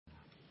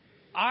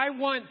I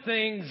want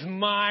things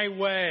my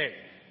way.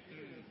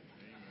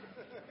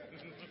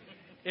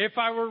 If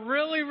I were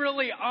really,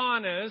 really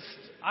honest,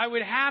 I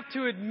would have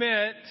to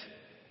admit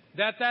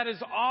that that is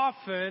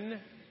often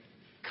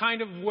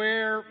kind of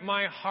where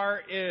my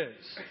heart is.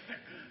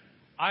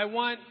 I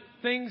want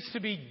things to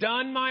be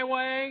done my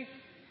way.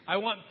 I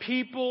want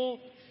people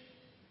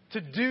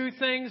to do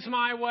things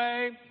my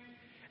way.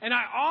 And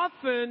I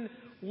often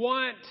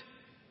want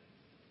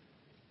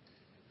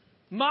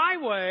my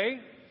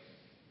way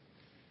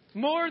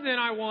more than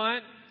I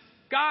want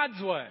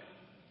God's way.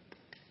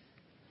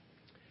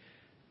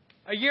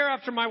 A year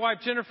after my wife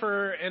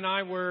Jennifer and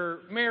I were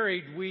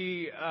married,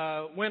 we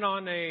went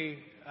on a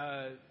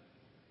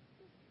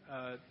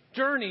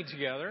journey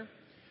together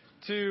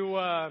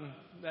to,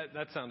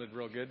 that sounded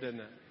real good,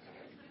 didn't it?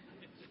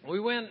 We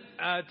went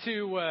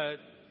to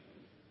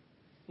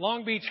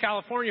Long Beach,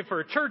 California for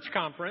a church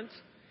conference.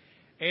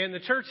 And the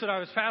church that I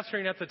was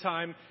pastoring at the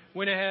time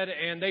went ahead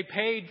and they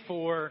paid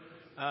for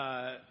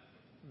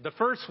the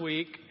first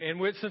week. And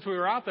since we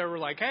were out there, we're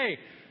like, hey,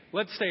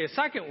 let's stay a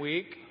second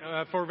week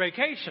for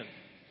vacation.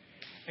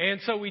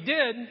 And so we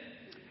did.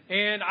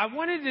 And I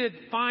wanted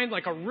to find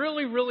like a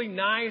really, really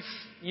nice,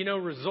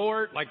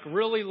 resort, like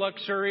really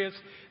luxurious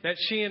that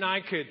she and I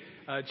could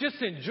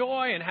just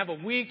enjoy and have a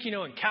week,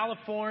 in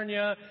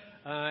California.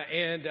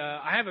 And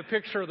I have a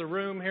picture of the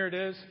room. Here it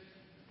is.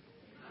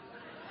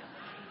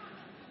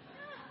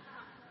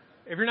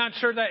 If you're not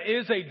sure, that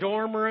is a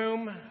dorm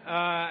room.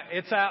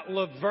 It's at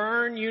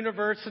Laverne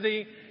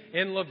University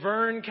in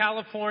Laverne,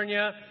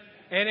 California.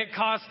 And it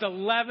cost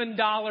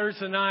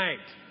 $11 a night.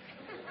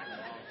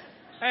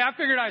 Hey, I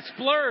figured I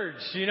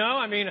splurged,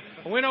 I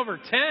went over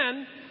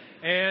 10.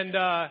 And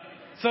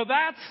so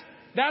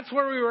that's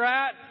where we were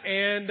at.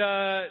 And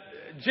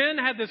Jen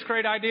had this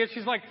great idea.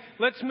 She's like,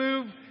 let's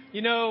move,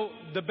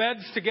 the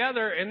beds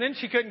together. And then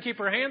she couldn't keep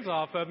her hands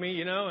off of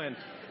me, and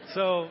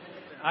so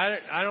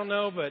I don't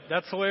know, but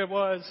that's the way it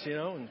was,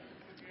 and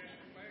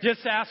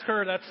just ask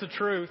her. That's the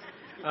truth.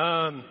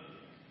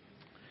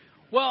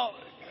 Well,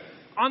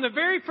 on the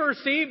very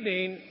first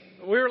evening,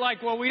 we were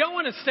like, well, we don't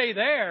want to stay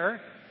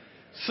there.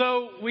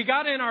 So we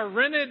got in our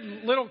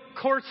rented little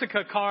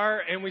Corsica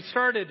car and we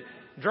started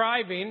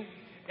driving,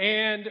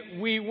 and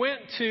we went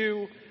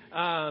to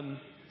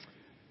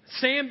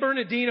San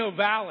Bernardino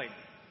Valley.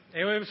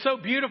 And it was so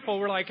beautiful.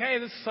 We're like, hey,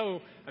 this is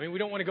so, we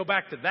don't want to go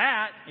back to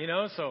that,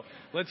 so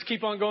let's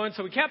keep on going.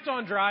 So we kept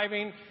on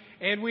driving,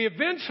 and we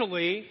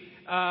eventually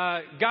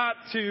got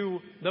to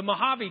the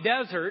Mojave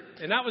Desert,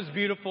 and that was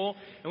beautiful.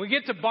 And we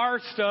get to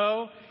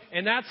Barstow,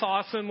 and that's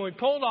awesome. We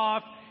pulled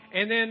off,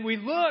 and then we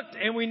looked,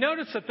 and we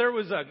noticed that there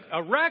was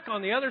a wreck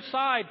on the other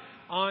side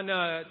on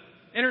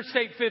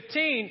Interstate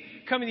 15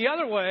 coming the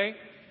other way.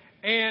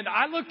 And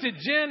I looked at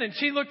Jen, and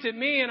she looked at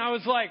me, and I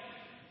was like,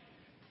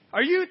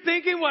 are you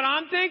thinking what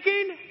I'm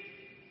thinking?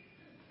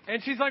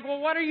 And she's like, well,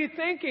 what are you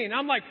thinking?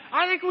 I'm like,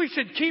 I think we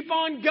should keep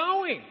on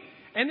going.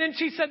 And then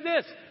she said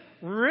this,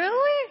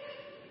 really?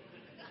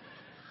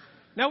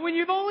 Now, when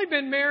you've only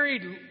been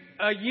married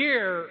a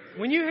year,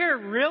 when you hear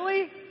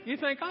really, you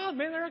think, oh,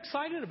 man, they're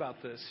excited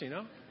about this,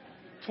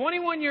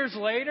 21 years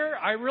later,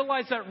 I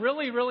realized that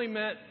really, really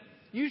meant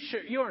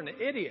you're an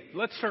idiot.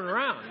 Let's turn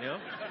around,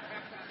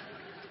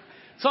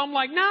 So I'm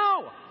like,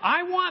 no,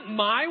 I want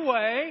my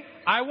way.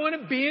 I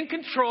want to be in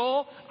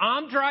control.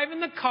 I'm driving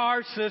the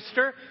car,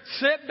 sister.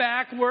 Sit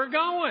back. We're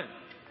going.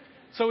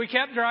 So we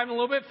kept driving a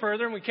little bit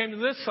further, and we came to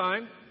this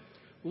sign,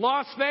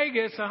 Las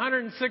Vegas,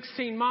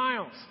 116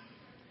 miles.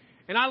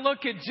 And I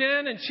look at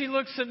Jen, and she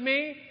looks at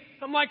me.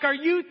 I'm like, are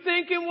you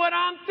thinking what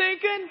I'm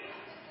thinking?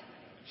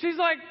 She's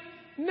like,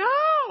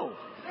 no.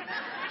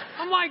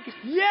 I'm like,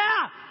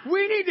 yeah,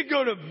 we need to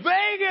go to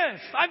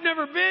Vegas. I've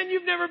never been.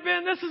 You've never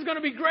been. This is going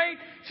to be great.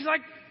 She's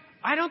like,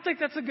 I don't think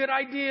that's a good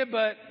idea,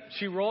 but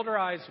she rolled her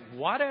eyes.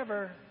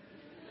 Whatever.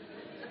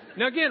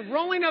 Now, again,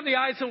 rolling of the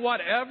eyes and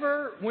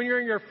whatever when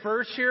you're in your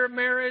first year of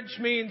marriage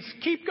means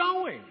keep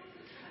going.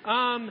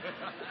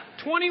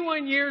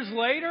 21 years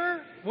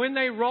later, when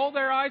they roll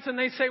their eyes and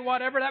they say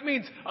whatever, that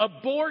means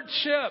abort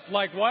ship.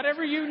 Like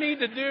whatever you need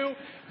to do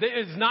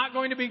is not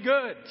going to be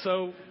good.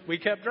 So we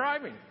kept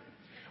driving.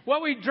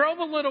 Well, we drove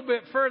a little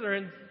bit further,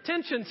 and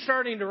tension's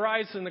starting to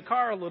rise in the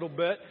car a little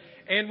bit,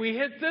 and we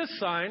hit this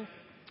sign,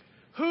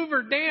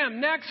 Hoover Dam,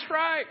 next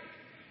right.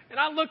 And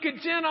I look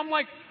at Jen, I'm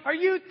like, are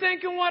you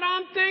thinking what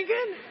I'm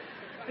thinking?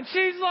 And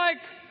she's like,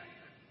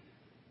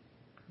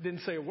 didn't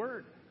say a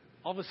word.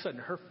 All of a sudden,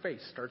 her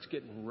face starts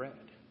getting red.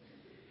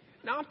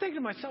 Now, I'm thinking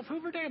to myself,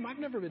 Hoover Dam, I've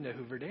never been to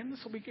Hoover Dam.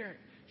 This will be great.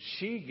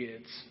 She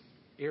gets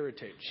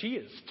irritated. She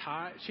is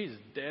tired. She's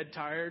dead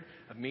tired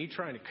of me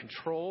trying to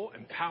control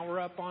and power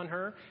up on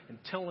her and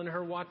telling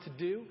her what to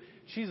do.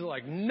 She's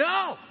like,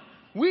 no,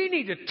 we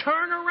need to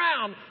turn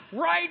around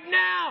right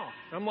now.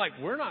 I'm like,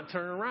 we're not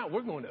turning around.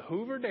 We're going to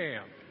Hoover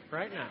Dam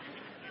right now.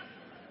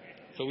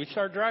 So we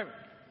start driving.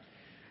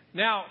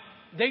 Now,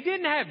 they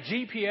didn't have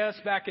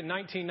GPS back in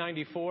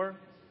 1994.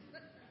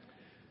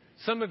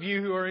 Some of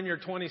you who are in your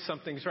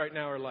 20-somethings right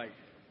now are like,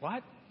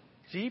 what?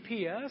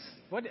 GPS?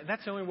 What?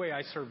 That's the only way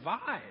I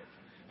survive.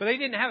 But they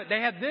didn't have it.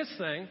 They had this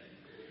thing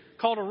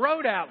called a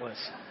road atlas.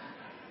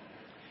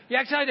 You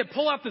actually had to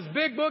pull out this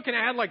big book, and it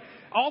had like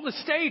all the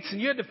states, and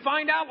you had to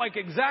find out like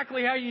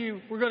exactly how you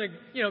were going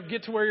to,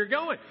 get to where you're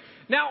going.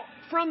 Now,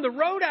 from the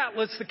road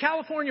atlas, the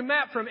California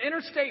map from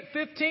Interstate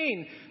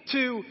 15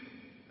 to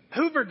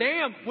Hoover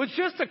Dam was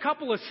just a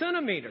couple of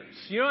centimeters.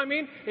 You know what I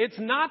mean? It's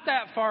not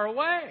that far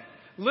away.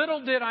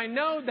 Little did I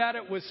know that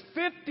it was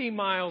 50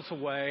 miles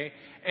away,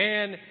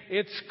 and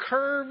it's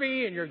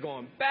curvy, and you're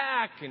going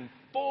back and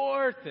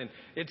forth, and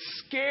it's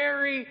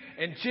scary,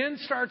 and Jen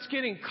starts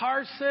getting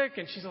car sick,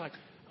 and she's like,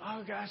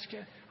 oh gosh,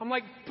 I'm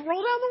like,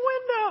 roll down the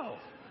window.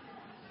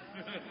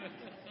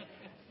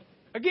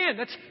 Again,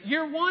 that's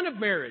year one of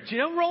marriage,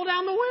 roll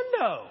down the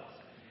window.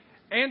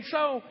 And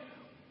so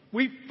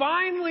we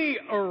finally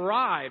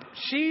arrived.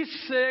 She's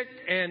sick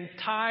and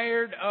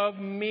tired of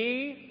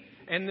me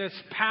and this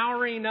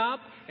powering up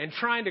and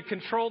trying to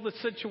control the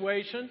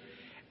situation.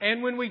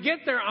 And when we get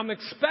there, I'm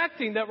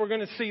expecting that we're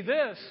going to see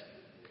this.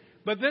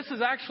 But this is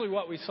actually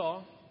what we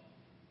saw.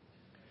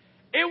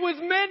 It was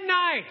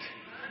midnight.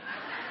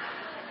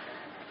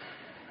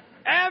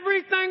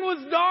 Everything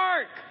was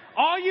dark.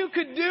 All you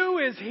could do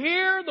is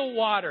hear the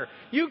water.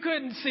 You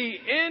couldn't see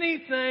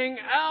anything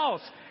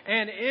else.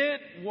 And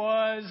it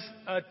was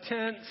a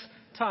tense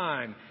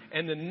time.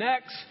 And the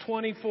next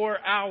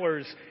 24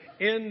 hours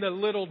in the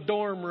little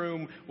dorm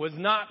room was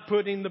not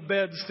putting the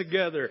beds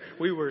together.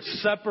 We were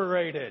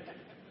separated.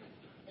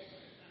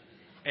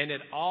 And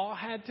it all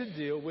had to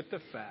deal with the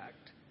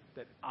fact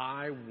that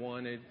I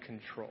wanted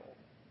control.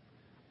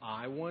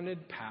 I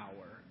wanted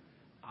power.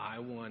 I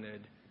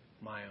wanted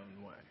my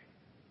own way.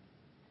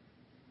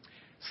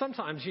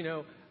 Sometimes,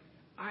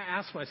 I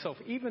ask myself,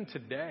 even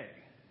today,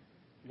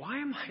 why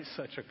am I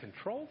such a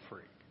control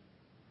freak?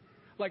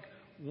 Like,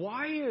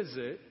 why is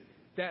it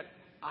that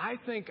I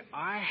think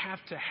I have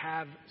to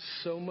have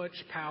so much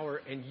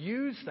power and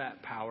use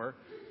that power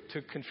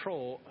to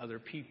control other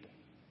people?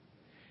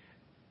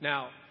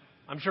 Now,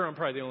 I'm sure I'm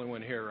probably the only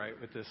one here, right,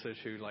 with this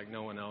issue, like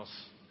no one else.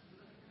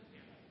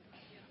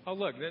 Oh,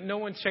 look, no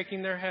one's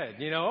shaking their head.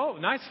 Oh,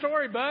 nice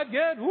story, bud.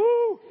 Good.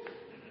 Woo!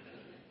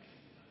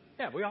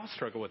 Yeah, we all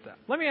struggle with that.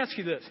 Let me ask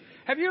you this.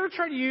 Have you ever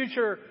tried to use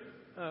your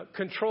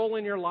control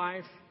in your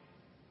life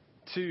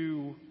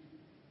to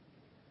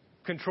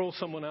control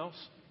someone else?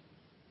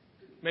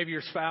 Maybe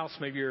your spouse,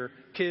 maybe your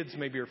kids,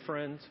 maybe your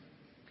friends,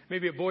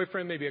 maybe a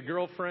boyfriend, maybe a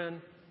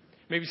girlfriend,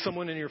 maybe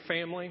someone in your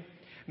family.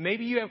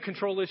 Maybe you have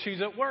control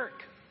issues at work.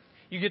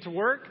 You get to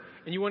work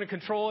and you want to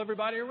control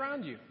everybody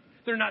around you.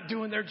 They're not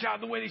doing their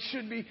job the way they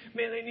should be.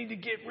 Man, they need to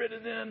get rid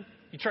of them.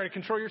 You try to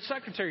control your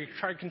secretary. You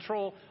try to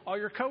control all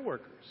your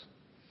coworkers.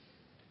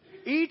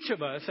 Each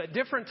of us at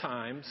different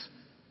times,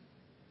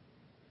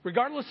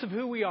 regardless of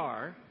who we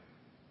are,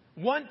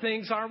 want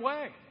things our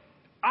way.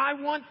 I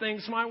want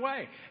things my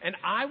way. And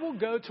I will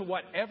go to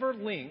whatever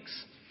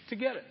lengths to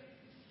get it.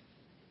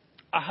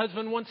 A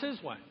husband wants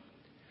his way.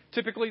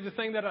 Typically, the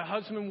thing that a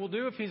husband will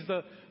do if he's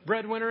the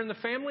breadwinner in the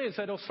family is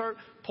that he'll start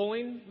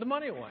pulling the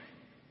money away.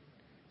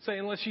 Say,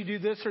 unless you do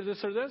this or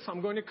this or this,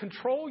 I'm going to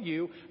control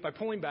you by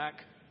pulling back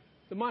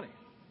the money.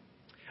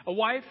 A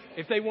wife,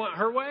 if they want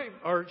her way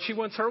or she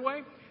wants her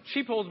way,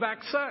 she pulls back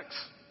sex.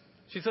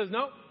 She says,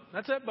 nope,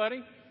 that's it,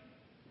 buddy.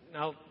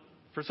 Now,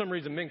 for some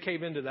reason, men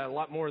cave into that a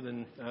lot more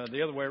than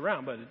the other way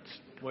around, but it's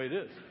the way it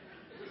is.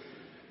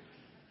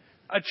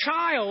 A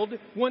child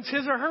wants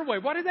his or her way.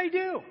 What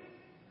do?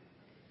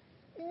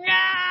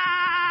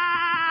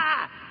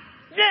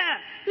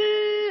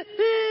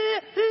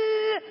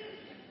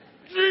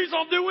 Jeez,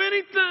 I'll do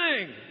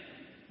anything.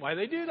 Why do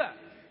they do that?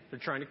 They're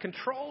trying to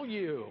control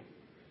you,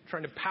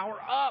 trying to power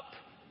up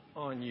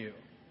on you.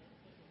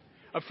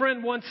 A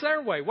friend wants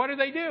their way. What do?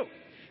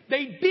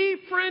 They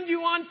befriend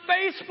you on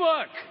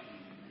Facebook.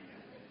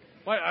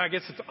 Well, I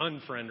guess it's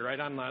unfriend, right?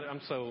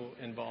 I'm so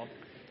involved.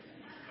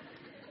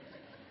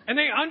 And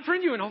they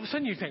unfriend you, and all of a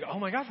sudden you think, oh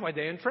my gosh, why'd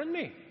they unfriend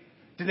me?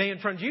 Did they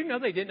unfriend you? No,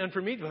 they didn't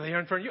unfriend me. Did they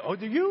unfriend you? Oh,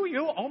 do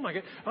you? Oh my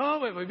God. Oh,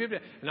 wait.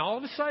 And all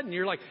of a sudden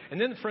you're like,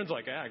 and then the friend's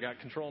like, I got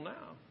control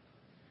now.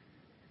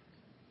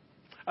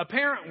 A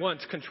parent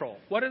wants control.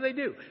 What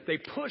do? They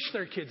push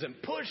their kids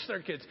and push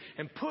their kids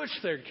and push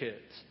their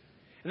kids.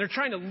 And they're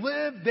trying to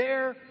live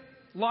their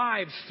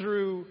lives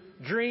through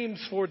dreams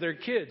for their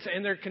kids.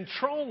 And they're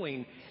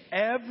controlling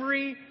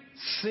every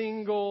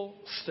single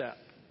step.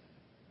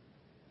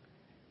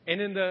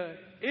 And in the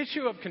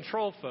issue of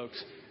control,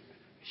 folks,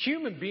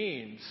 human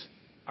beings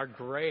are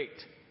great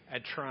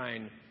at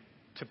trying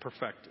to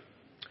perfect it.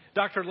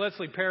 Dr.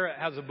 Leslie Parrott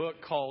has a book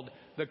called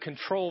The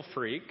Control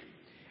Freak.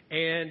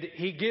 And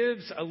he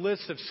gives a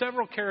list of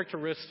several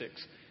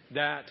characteristics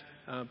that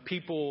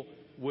people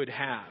would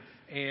have.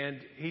 And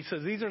he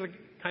says these are the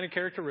kind of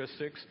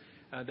characteristics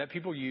that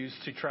people use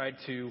to try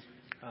to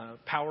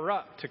power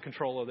up to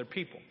control other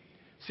people.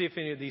 See if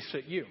any of these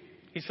fit you.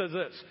 He says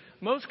this: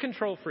 most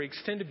control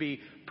freaks tend to be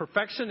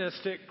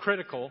perfectionistic,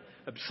 critical,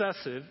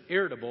 obsessive,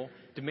 irritable,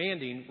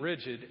 demanding,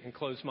 rigid, and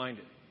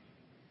closed-minded.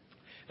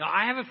 Now,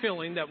 I have a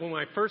feeling that when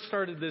I first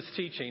started this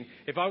teaching,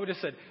 if I would have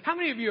said, how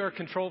many of you are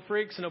control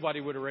freaks?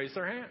 Nobody would have raised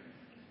their hand.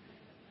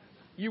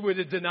 you would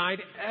have denied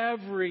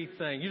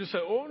everything. You just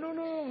said, oh,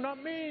 no,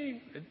 not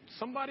me. It's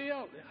somebody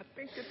else. I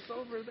think it's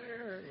over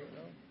there,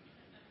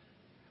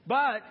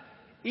 But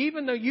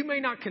even though you may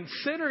not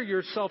consider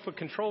yourself a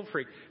control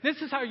freak, this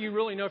is how you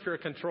really know if you're a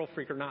control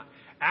freak or not.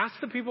 Ask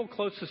the people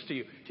closest to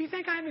you. Do you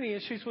think I have any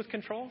issues with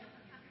control?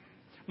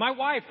 My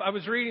wife, I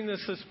was reading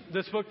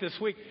this book this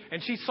week,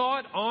 and she saw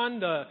it on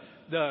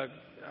the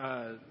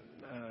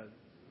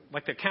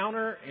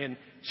counter, and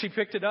she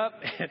picked it up,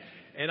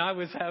 and I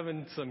was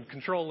having some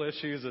control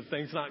issues of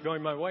things not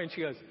going my way, and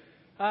she goes,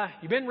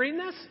 you been reading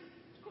this?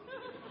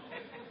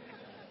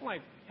 I'm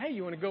like, hey,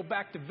 you want to go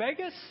back to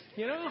Vegas?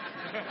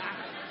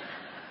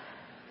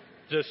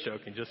 Just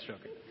joking.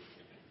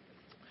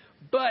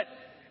 But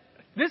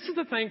this is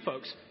the thing,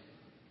 folks.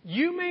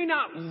 You may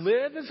not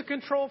live as a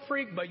control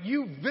freak, but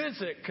you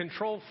visit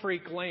control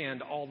freak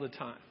land all the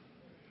time.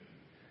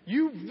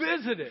 You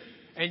visit it,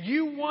 and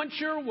you want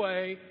your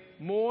way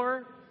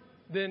more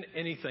than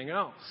anything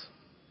else.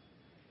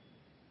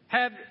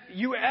 Have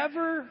you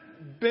ever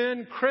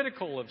been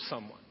critical of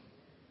someone?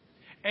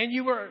 And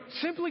you were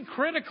simply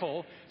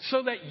critical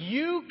so that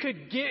you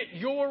could get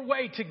your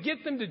way, to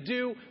get them to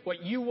do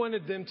what you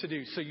wanted them to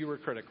do, so you were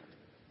critical.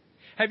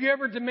 Have you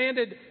ever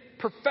demanded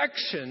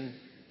perfection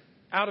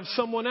out of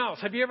someone else?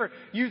 Have you ever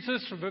used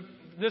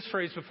this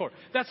phrase before?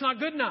 That's not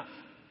good enough.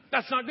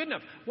 That's not good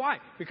enough. Why?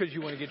 Because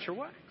you want to get your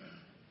way.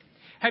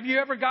 Have you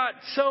ever got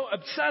so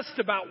obsessed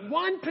about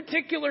one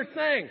particular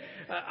thing?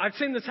 I've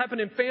seen this happen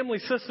in family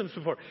systems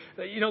before.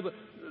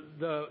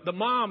 The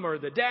mom or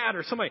the dad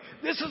or somebody,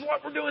 this is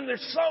what we're doing. They're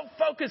so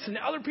focused, and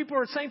other people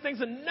are saying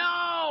things, and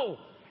no!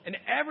 And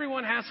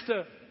everyone has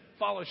to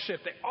follow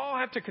shift. They all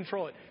have to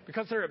control it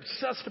because they're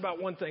obsessed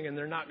about one thing, and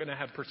they're not going to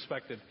have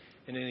perspective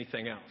in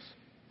anything else.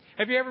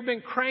 Have you ever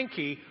been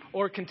cranky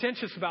or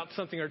contentious about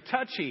something, or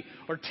touchy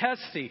or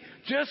testy,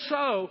 just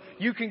so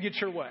you can get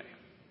your way?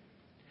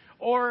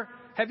 Or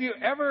have you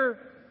ever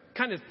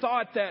kind of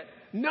thought that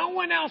no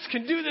one else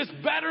can do this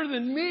better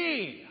than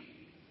me?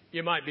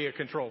 You might be a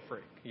control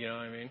freak. You know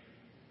what I mean?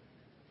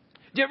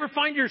 Do you ever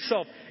find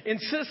yourself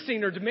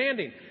insisting or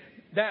demanding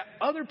that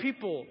other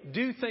people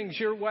do things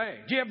your way?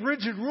 Do you have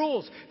rigid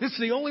rules? This is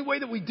the only way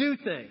that we do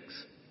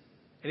things.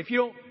 And if you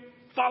don't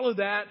follow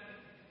that,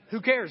 who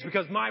cares?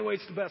 Because my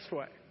way's the best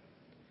way.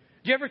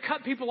 Do you ever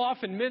cut people off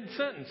in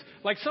mid-sentence?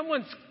 Like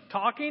someone's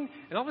talking,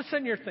 and all of a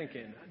sudden you're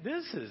thinking,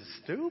 this is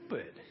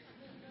stupid.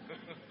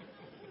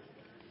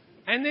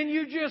 And then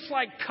you just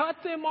cut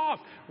them off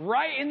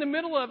right in the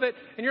middle of it.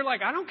 And you're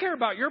like, I don't care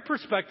about your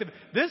perspective.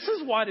 This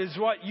is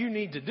what you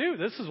need to do.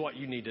 This is what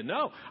you need to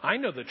know. I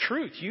know the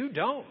truth. You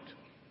don't.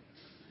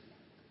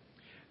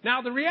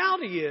 Now, the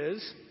reality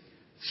is,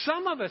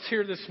 some of us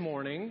here this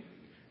morning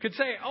could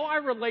say, oh, I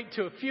relate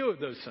to a few of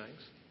those things.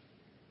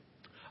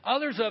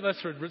 Others of us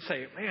would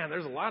say, man,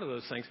 there's a lot of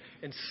those things.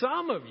 And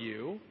some of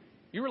you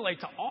relate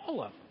to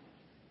all of them.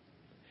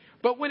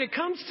 But when it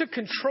comes to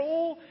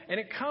control and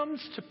it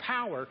comes to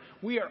power,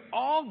 we are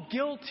all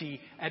guilty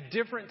at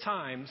different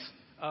times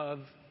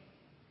of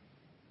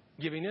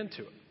giving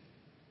into it.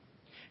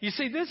 You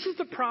see, this is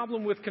the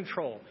problem with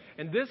control.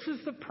 And this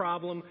is the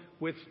problem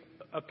with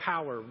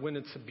power when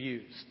it's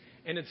abused.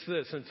 And it's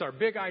this. And it's our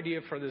big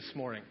idea for this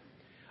morning.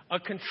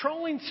 A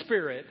controlling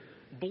spirit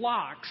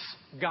blocks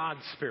God's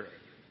spirit.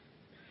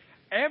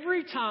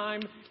 Every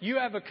time you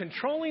have a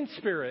controlling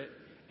spirit,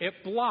 it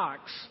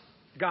blocks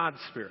God's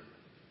spirit.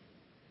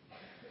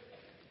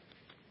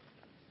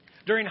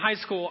 During high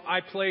school,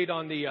 I played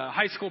on the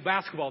high school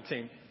basketball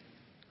team.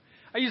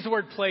 I use the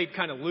word played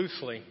kind of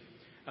loosely.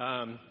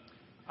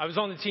 I was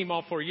on the team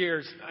all 4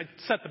 years. I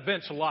set the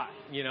bench a lot,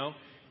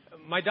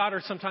 My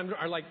daughters sometimes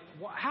are like,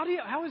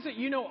 how is it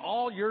you know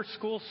all your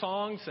school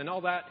songs and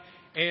all that?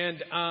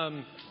 And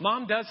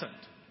Mom doesn't.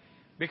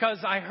 Because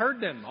I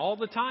heard them all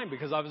the time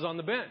because I was on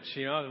the bench.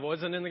 I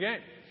wasn't in the game.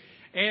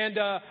 And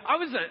I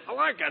was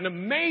an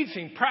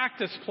amazing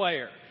practice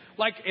player.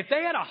 Like, if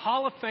they had a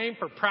Hall of Fame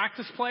for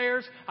practice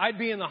players, I'd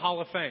be in the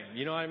Hall of Fame.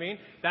 You know what I mean?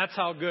 That's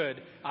how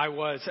good I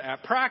was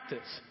at practice.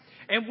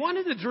 And one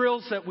of the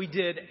drills that we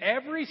did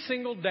every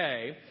single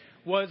day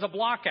was a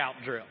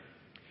blockout drill.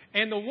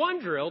 And the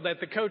one drill that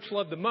the coach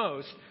loved the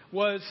most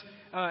was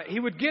he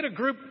would get a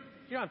group.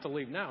 You don't have to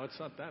leave now. It's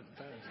not that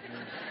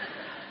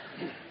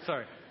bad.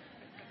 Sorry.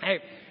 Hey,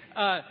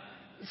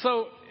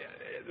 so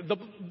the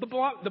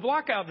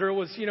blockout drill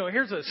was,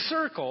 here's a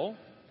circle.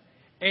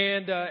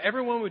 And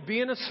everyone would be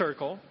in a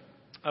circle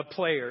of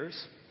players.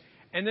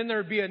 And then there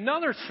would be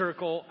another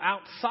circle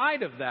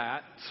outside of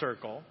that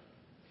circle.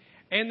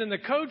 And then the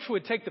coach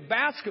would take the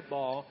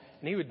basketball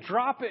and he would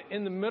drop it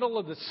in the middle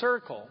of the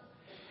circle.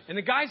 And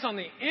the guys on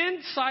the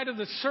inside of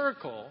the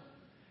circle,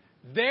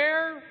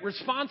 their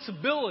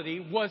responsibility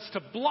was to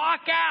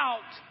block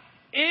out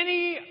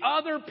any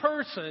other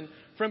person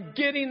from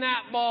getting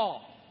that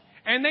ball.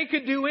 And they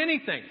could do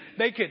anything.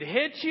 They could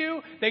hit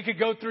you. They could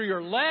go through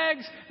your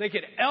legs. They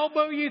could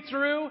elbow you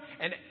through.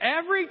 And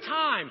every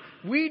time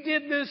we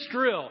did this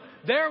drill,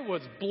 there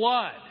was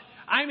blood.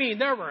 I mean,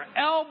 there were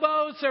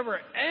elbows, there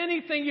were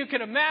anything you could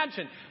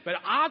imagine. But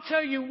I'll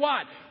tell you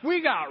what,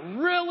 we got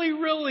really,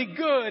 really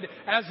good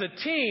as a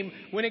team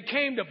when it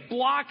came to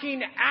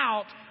blocking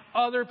out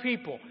other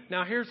people.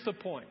 Now, here's the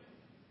point.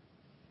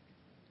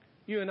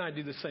 You and I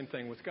do the same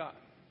thing with God.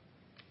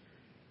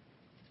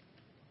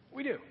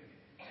 We do.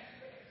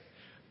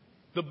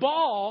 The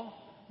ball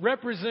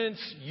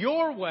represents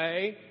your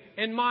way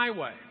and my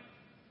way.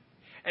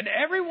 And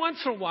every once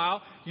in a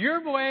while,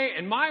 your way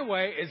and my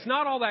way is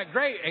not all that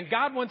great. And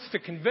God wants to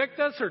convict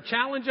us or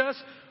challenge us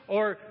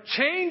or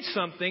change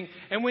something.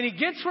 And when He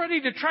gets ready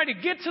to try to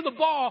get to the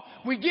ball,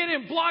 we get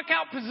in block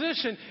out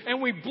position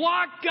and we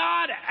block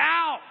God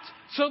out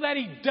so that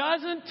He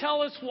doesn't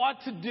tell us what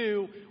to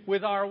do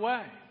with our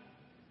way.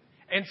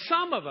 And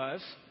some of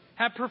us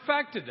have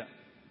perfected it.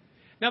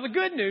 Now, the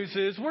good news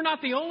is we're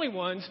not the only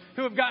ones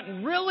who have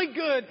gotten really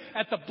good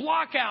at the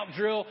block out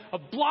drill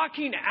of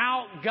blocking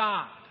out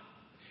God.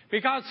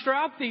 Because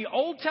throughout the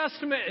Old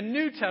Testament and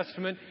New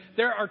Testament,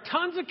 there are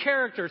tons of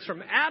characters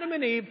from Adam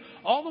and Eve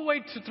all the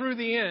way through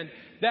the end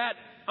that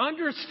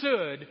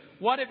understood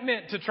what it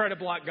meant to try to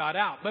block God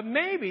out. But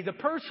maybe the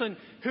person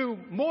who,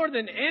 more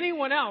than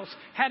anyone else,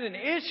 had an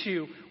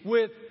issue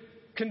with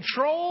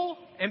control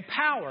and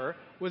power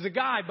was a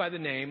guy by the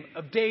name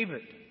of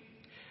David.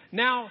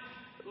 Now,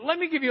 let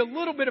me give you a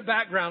little bit of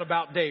background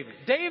about David.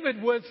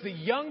 David was the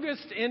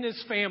youngest in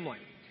his family,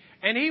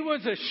 and he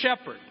was a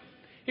shepherd.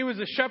 He was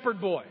a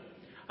shepherd boy.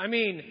 I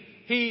mean,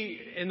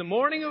 in the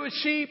morning it was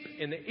sheep.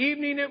 In the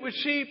evening it was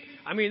sheep.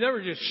 I mean, there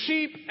were just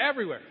sheep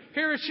everywhere.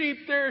 Here are sheep,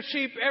 there are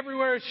sheep,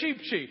 everywhere are sheep.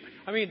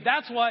 I mean,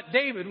 that's what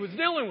David was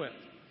dealing with.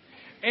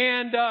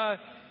 And they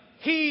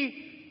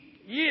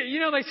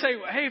say,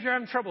 hey, if you're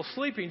having trouble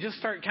sleeping, just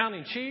start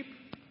counting sheep.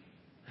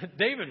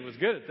 David was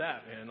good at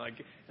that, man.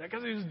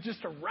 Because he was just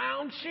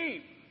around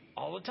sheep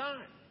all the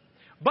time.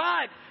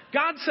 But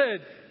God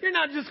said, you're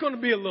not just going to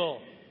be a little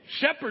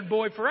shepherd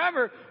boy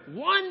forever.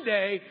 One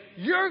day,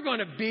 you're going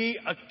to be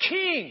a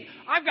king.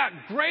 I've got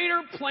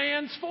greater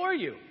plans for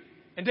you.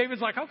 And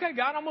David's like, okay,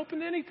 God, I'm open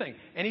to anything.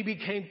 And he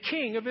became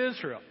king of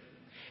Israel.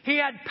 He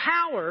had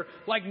power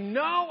like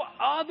no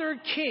other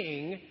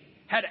king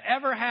had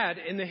ever had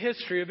in the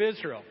history of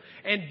Israel.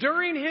 And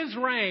during his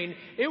reign,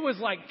 it was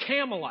like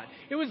Camelot.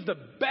 It was the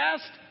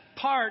best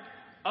part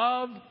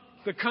of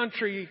the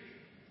country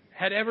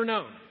had ever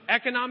known.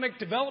 Economic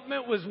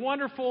development was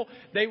wonderful.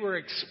 They were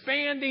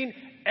expanding.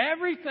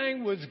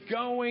 Everything was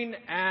going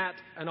at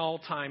an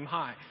all-time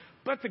high.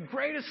 But the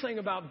greatest thing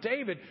about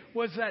David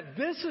was that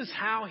this is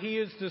how he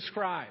is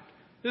described.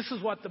 This is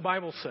what the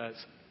Bible says.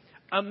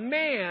 A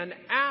man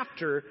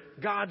after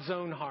God's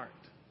own heart.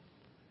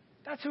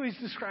 That's who he's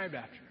described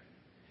after.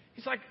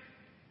 He's like,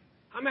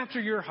 I'm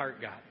after your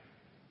heart, God.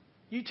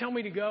 You tell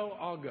me to go,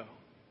 I'll go.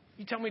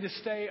 You tell me to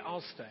stay,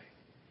 I'll stay.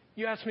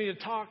 You ask me to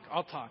talk,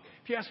 I'll talk.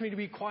 If you ask me to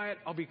be quiet,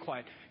 I'll be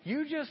quiet.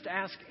 You just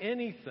ask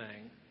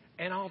anything,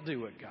 and I'll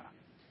do it, God.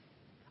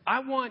 I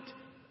want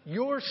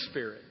your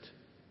spirit,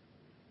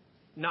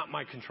 not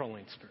my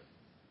controlling spirit.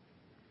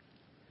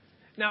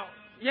 Now,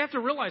 you have to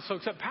realize,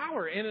 folks, that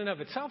power in and of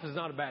itself is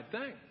not a bad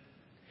thing.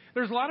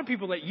 There's a lot of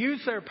people that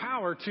use their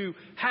power to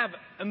have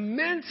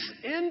immense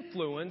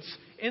influence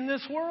in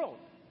this world.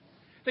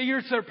 They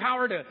use their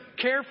power to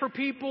care for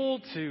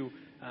people, to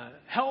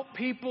help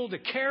people, to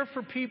care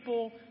for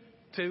people,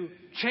 to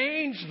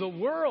change the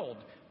world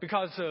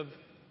because of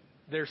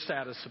their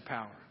status of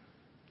power.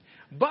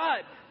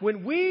 But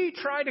when we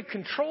try to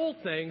control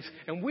things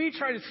and we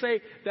try to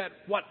say that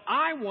what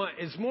I want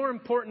is more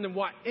important than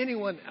what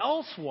anyone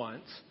else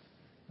wants,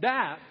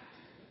 that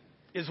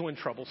is when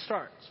trouble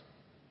starts.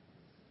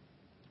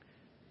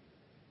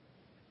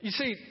 You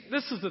see,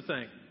 this is the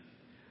thing.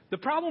 The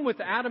problem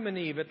with Adam and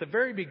Eve at the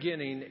very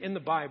beginning in the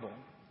Bible,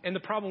 and the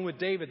problem with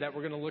David that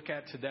we're going to look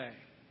at today,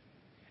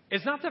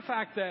 is not the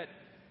fact that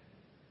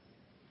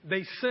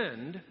they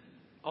sinned,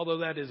 although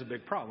that is a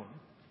big problem.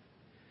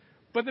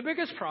 But the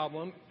biggest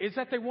problem is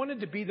that they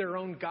wanted to be their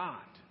own God.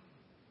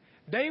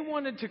 They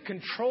wanted to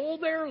control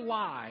their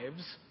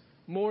lives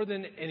more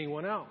than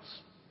anyone else.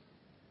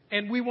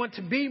 And we want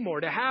to be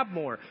more, to have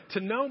more, to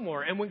know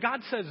more. And when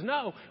God says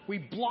no, we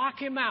block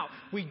Him out.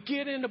 We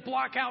get into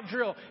block out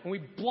drill and we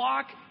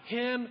block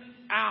Him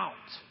out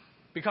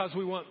because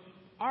we want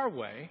our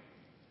way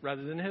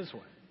rather than His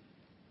way.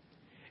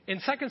 In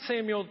 2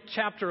 Samuel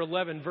chapter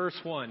 11, verse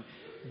 1,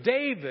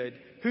 David,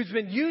 who's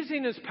been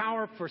using his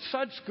power for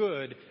such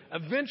good,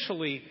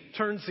 eventually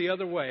turns the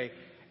other way.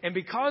 And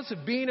because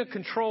of being a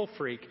control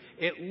freak,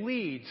 it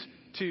leads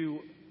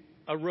to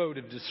a road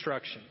of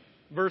destruction.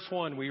 Verse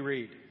 1, we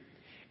read,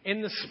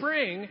 in the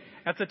spring,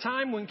 at the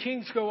time when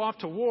kings go off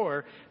to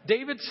war,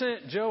 David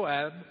sent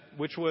Joab,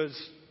 which was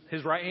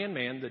his right-hand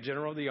man, the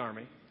general of the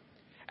army,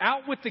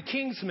 out with the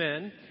king's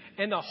men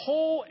and the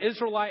whole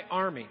Israelite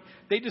army.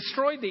 They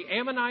destroyed the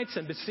Ammonites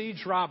and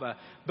besieged Rabbah,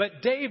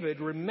 but David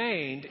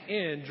remained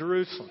in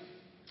Jerusalem.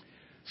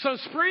 So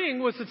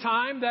spring was the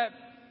time that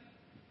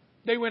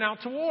they went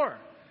out to war.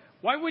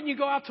 Why wouldn't you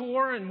go out to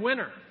war in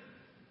winter?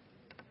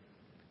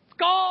 It's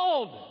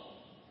cold.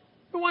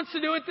 Who wants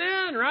to do it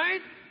then,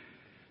 right?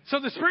 So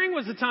the spring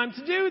was the time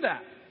to do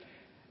that.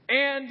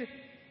 And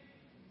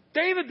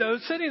David, though,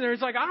 sitting there,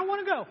 he's like, I don't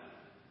want to go.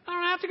 I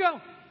don't have to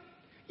go.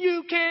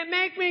 You can't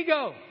make me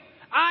go.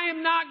 I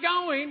am not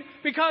going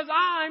because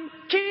I'm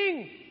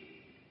king.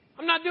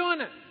 I'm not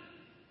doing it.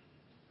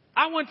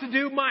 I want to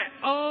do my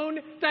own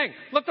thing.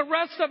 Let the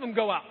rest of them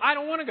go out. I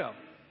don't want to go.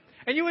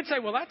 And you would say,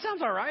 well, that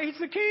sounds all right. He's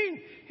the king.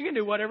 He can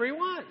do whatever he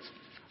wants.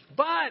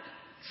 But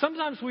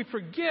sometimes we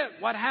forget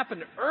what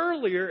happened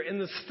earlier in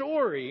the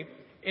story.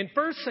 In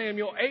 1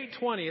 Samuel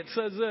 8:20, it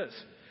says this.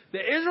 The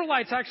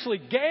Israelites actually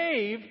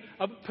gave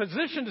a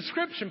position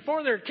description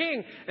for their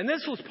king, and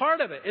this was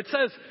part of it. It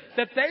says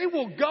that they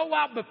will go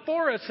out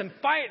before us and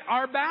fight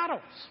our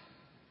battles.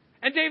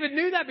 And David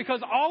knew that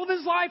because all of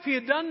his life he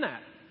had done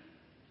that.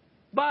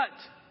 But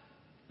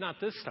not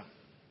this time.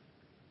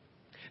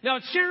 Now,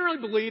 it's generally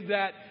believed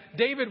that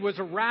David was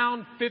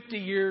around 50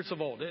 years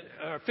old.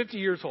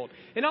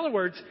 In other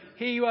words,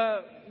 he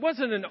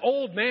wasn't an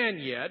old man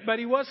yet, but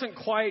he wasn't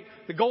quite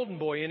the golden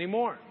boy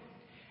anymore.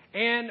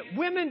 And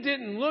women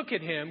didn't look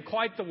at him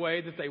quite the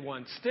way that they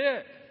once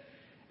did.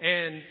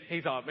 And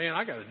he thought, man,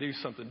 I got to do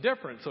something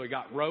different. So he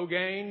got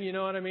Rogaine, you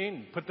know what I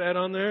mean? Put that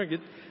on there.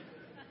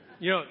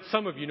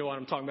 Some of you know what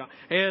I'm talking about.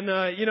 And,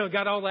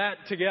 got all that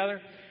together.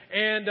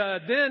 And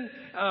then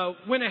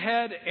went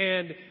ahead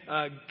and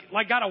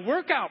got a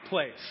workout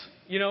place,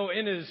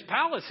 in his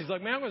palace. He's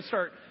like, man, I'm going to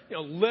start,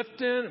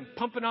 lifting and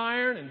pumping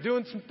iron and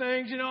doing some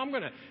things. I'm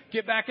going to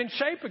get back in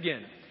shape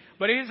again.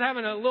 But he's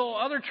having a little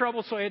other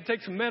trouble, so he had to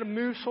take some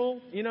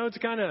Metamucil, to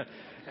kind of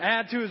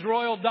add to his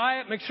royal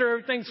diet, make sure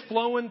everything's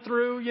flowing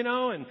through,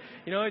 and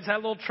he's had a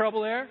little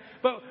trouble there.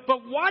 But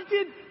what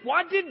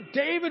did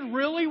David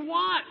really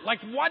want?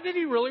 What did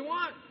he really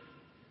want?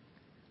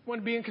 He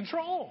wanted to be in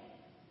control.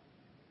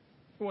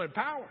 He wanted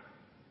power.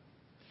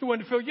 He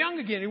wanted to feel young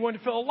again. He wanted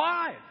to feel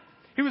alive.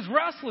 He was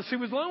restless. He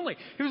was lonely.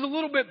 He was a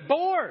little bit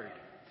bored.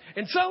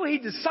 And so he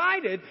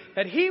decided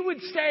that he would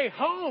stay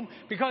home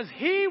because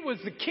he was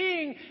the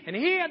king and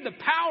he had the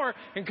power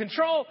and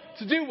control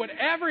to do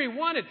whatever he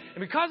wanted.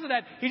 And because of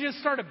that, he just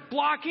started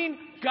blocking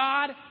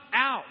God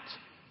out.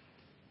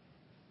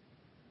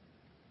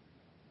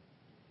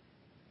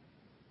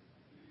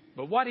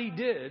 But what he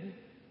did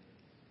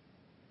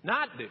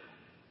not do,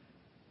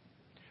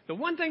 the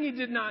one thing he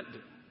did not do,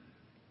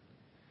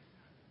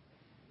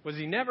 was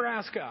he never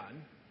asked God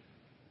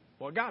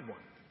what God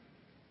wanted.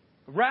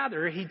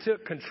 Rather, he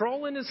took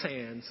control in his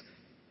hands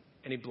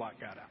and he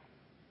blocked God out.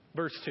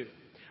 Verse 2.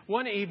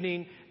 One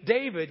evening,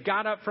 David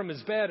got up from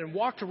his bed and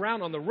walked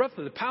around on the roof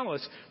of the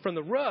palace. From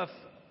the roof,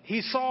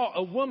 he saw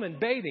a woman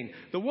bathing.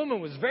 The woman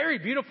was very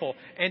beautiful,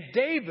 and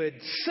David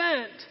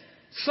sent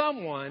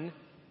someone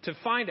to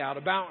find out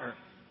about her.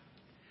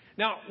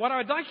 Now, what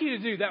I'd like you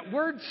to do, that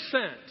word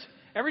sent,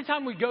 every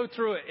time we go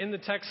through it in the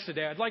text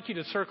today, I'd like you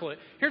to circle it.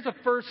 Here's the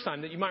first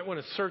time that you might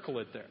want to circle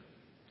it there.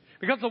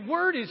 Because the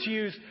word is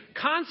used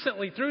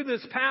constantly through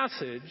this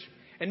passage,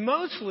 and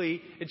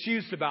mostly it's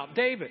used about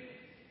David.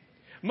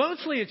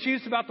 Mostly it's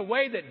used about the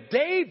way that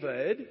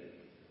David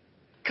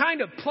kind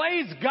of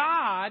plays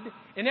God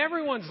in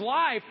everyone's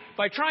life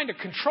by trying to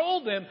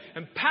control them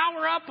and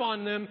power up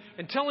on them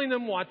and telling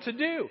them what to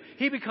do.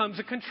 He becomes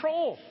a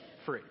control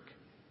freak.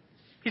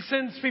 He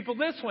sends people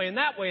this way and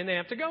that way, and they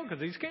have to go because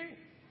he's king.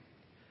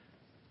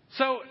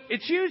 So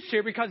it's used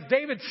here because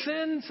David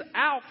sends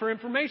out for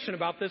information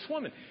about this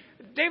woman.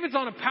 David's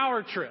on a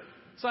power trip.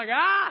 It's like,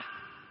 And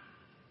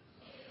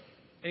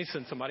he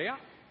sends somebody out.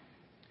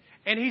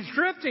 And he's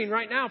drifting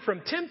right now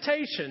from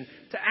temptation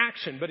to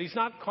action, but he's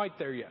not quite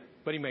there yet.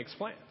 But he makes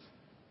plans.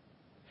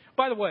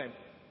 By the way,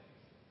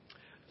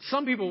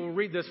 some people will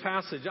read this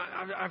passage.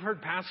 I've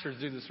heard pastors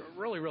do this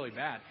really, really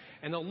bad.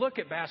 And they'll look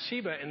at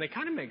Bathsheba and they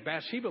kind of make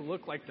Bathsheba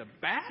look like the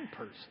bad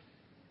person.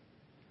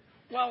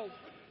 Well,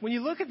 when you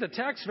look at the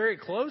text very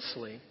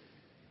closely,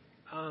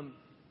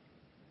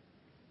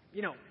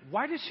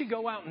 why does she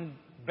go out and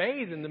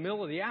bathe in the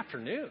middle of the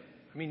afternoon?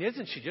 I mean,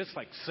 isn't she just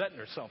setting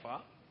herself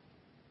up?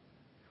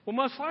 Well,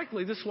 most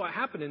likely this is what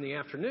happened in the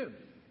afternoon.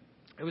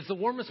 It was the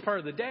warmest part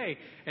of the day,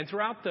 and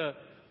throughout the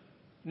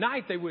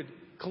night they would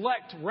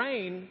collect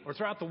rain, or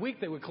throughout the week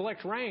they would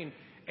collect rain,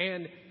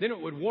 and then it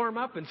would warm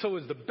up, and so it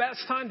was the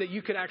best time that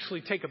you could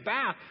actually take a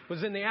bath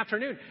was in the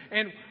afternoon.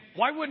 And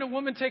why wouldn't a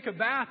woman take a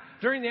bath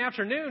during the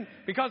afternoon?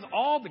 Because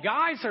all the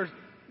guys are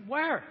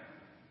where?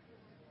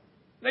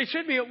 They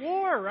should be at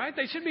war, right?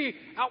 They should be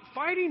out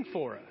fighting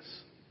for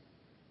us.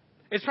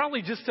 It's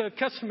probably just a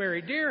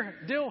customary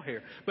deal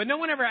here. But no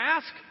one ever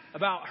asked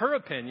about her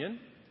opinion.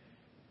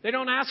 They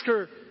don't ask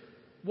her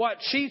what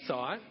she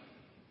thought.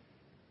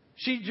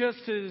 She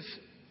just is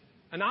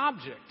an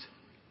object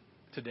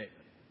to David.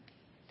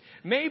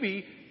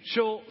 Maybe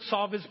she'll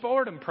solve his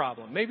boredom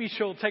problem. Maybe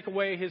she'll take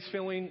away his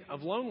feeling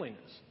of loneliness.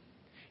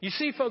 You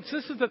see, folks,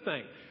 this is the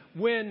thing.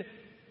 When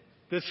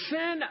the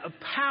sin of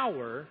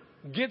power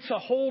gets a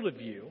hold of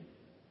you,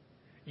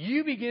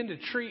 you begin to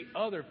treat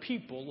other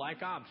people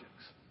like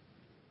objects.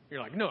 You're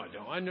like, no, I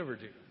don't. I never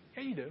do.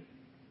 Yeah, you do.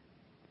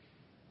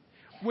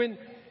 When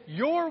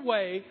your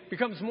way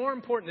becomes more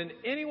important than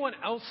anyone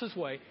else's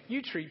way,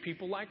 you treat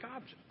people like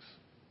objects.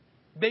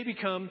 They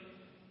become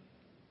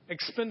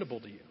expendable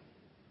to you.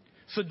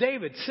 So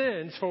David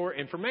sends for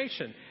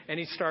information, and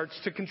he starts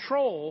to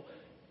control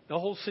the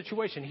whole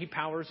situation. He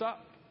powers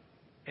up,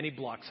 and he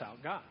blocks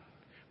out God.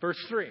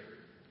 Verse 3,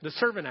 the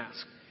servant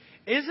asks,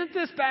 "Isn't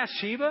this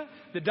Bathsheba,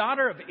 the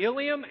daughter of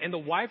Eliam and the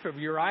wife of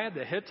Uriah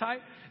the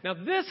Hittite?" Now,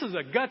 this is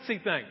a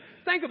gutsy thing.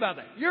 Think about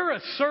that. You're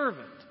a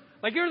servant.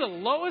 Like, you're the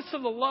lowest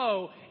of the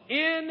low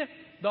in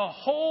the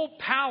whole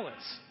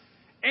palace.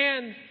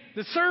 And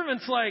the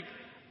servant's like,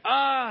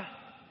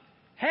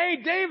 "Hey,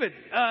 David,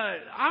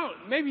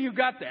 maybe you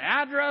got the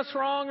address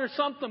wrong or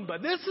something,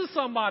 but this is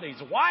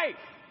somebody's wife.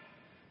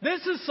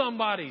 This is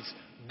somebody's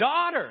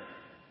daughter.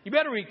 You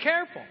better be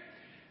careful."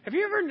 Have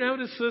you ever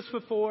noticed this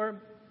before?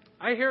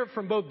 I hear it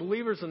from both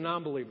believers and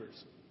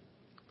non-believers.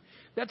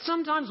 That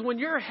sometimes when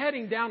you're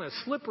heading down a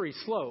slippery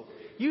slope,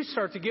 you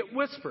start to get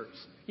whispers.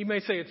 You may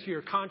say it's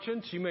your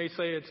conscience. You may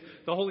say it's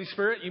the Holy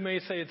Spirit. You may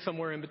say it's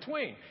somewhere in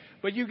between.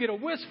 But you get a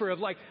whisper of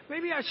like,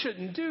 maybe I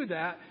shouldn't do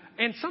that.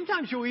 And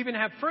sometimes you'll even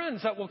have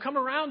friends that will come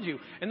around you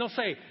and they'll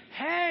say,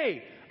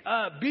 "Hey,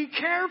 be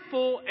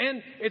careful."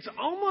 And it's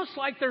almost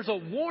like there's a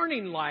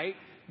warning light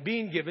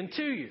being given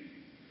to you.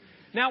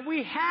 Now,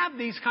 we have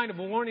these kind of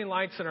warning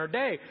lights in our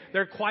day.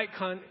 They're quite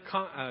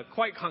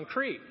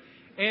concrete.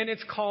 And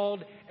it's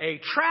called a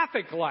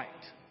traffic light,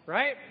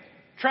 right?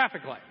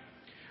 Traffic light.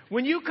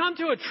 When you come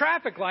to a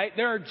traffic light,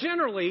 there are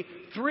generally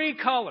 3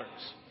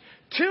 colors.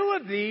 2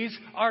 of these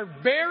are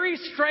very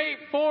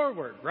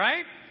straightforward,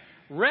 right?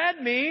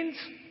 Red means,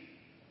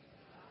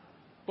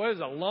 boy,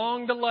 there's a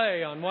long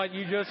delay on what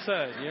you just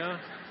said, you know?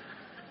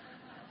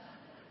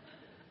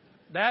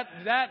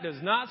 That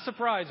does not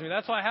surprise me.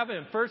 That's why I have it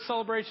in first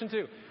celebration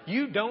too.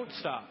 You don't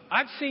stop.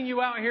 I've seen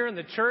you out here in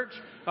the church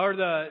or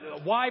the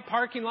Y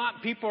parking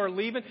lot. People are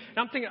leaving. And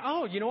I'm thinking,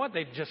 oh, you know what?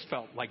 They've just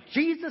felt like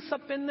Jesus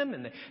up in them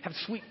and they have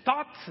sweet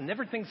thoughts and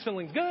everything's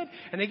feeling good.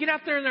 And they get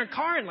out there in their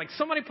car and like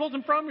somebody pulls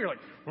them from, you're like,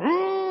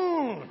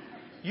 ooh,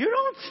 you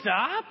don't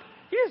stop.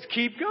 You just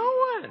keep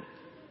going.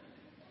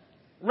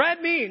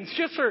 Red means,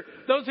 just for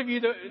those of you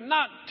that are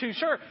not too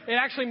sure, it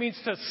actually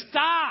means to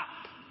stop.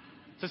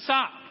 To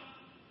stop.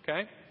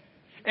 Okay?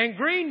 And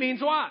green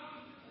means what?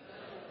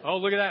 Oh,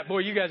 look at that. Boy,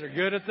 you guys are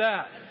good at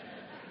that.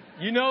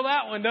 You know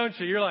that one, don't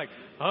you? You're like,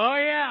 oh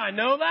yeah, I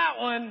know that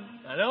one.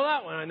 I know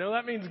that one. I know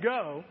that means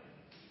go.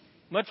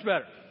 Much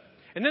better.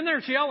 And then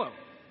there's yellow.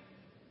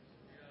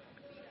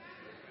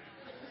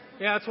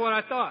 Yeah, that's what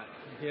I thought,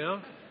 you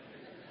know.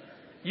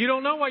 You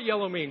don't know what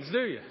yellow means,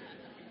 do you?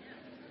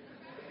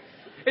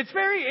 It's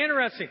very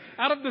interesting.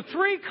 Out of the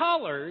 3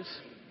 colors,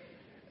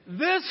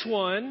 this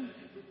one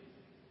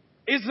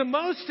is the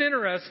most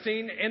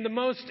interesting and the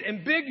most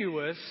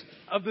ambiguous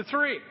of the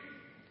 3.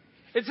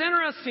 It's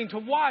interesting to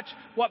watch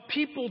what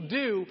people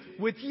do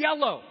with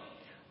yellow.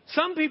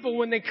 Some people,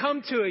 when they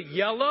come to a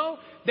yellow,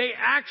 they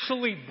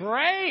actually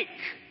brake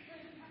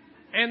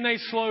and they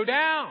slow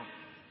down.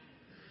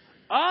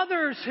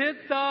 Others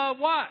hit the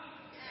what?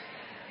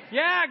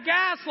 Yeah,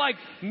 gas, like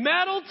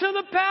metal to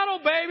the pedal,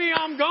 baby.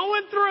 I'm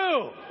going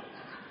through.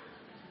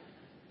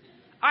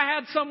 I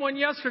had someone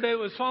yesterday that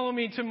was following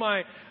me to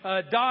my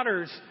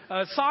daughter's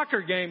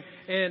soccer game,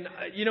 and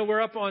we're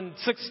up on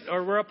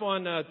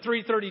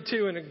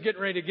 332 and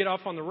getting ready to get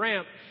off on the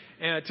ramp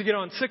to get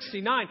on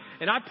 69,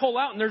 and I pull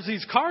out and there's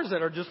these cars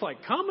that are just like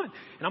coming,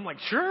 and I'm like,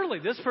 surely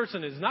this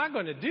person is not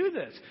going to do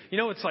this.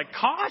 It's like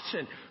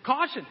caution,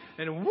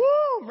 and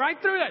woo, right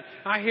through that.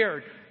 I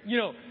hear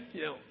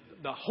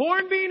the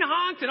horn being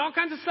honked and all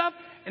kinds of stuff,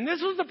 and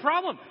this was the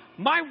problem.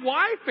 My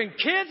wife and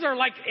kids are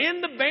like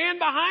in the van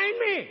behind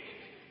me.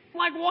 I'm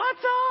like,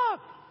 what's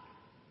up?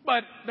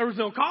 But there was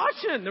no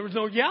caution. There was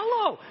no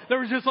yellow. There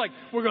was just like,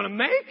 we're going to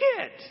make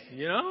it,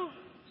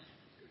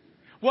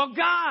 Well,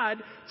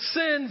 God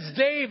sends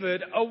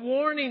David a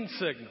warning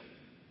signal.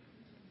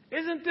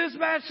 Isn't this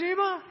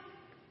Bathsheba?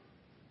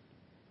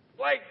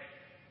 Like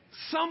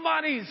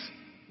somebody's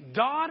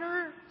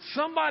daughter?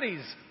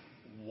 Somebody's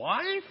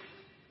wife?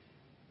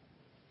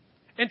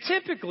 And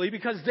typically,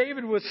 because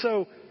David was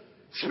so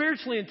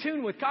spiritually in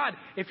tune with God,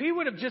 if he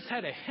would have just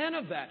had a hint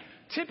of that,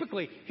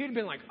 typically he'd have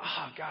been like,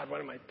 oh, God,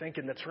 what am I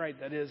thinking? That's right.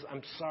 That is,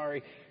 I'm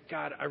sorry.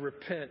 God, I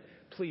repent.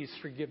 Please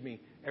forgive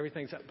me.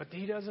 Everything's up. But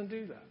he doesn't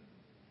do that.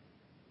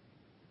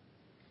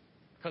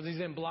 Because he's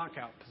in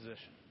blockout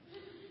position.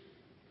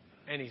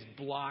 And he's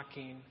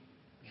blocking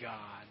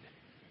God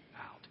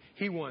out.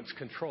 He wants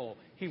control.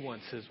 He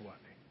wants his way.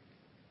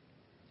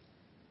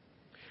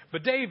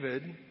 But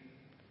David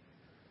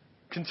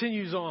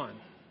continues on.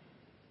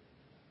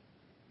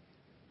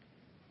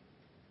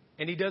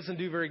 And he doesn't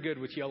do very good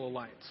with yellow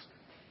lights.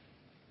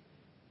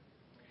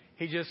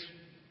 He just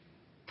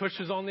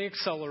pushes on the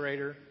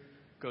accelerator,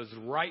 goes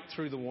right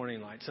through the warning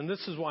lights. And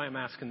this is why I'm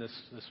asking this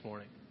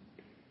morning.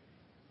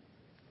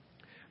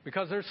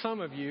 Because there's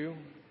some of you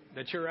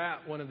that you're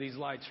at one of these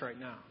lights right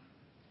now.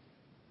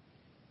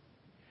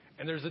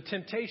 And there's a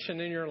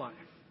temptation in your life.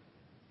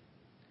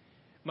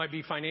 Might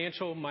be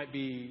financial, might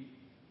be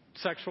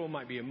sexual,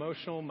 might be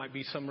emotional, might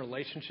be some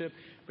relationship,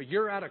 but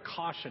you're out of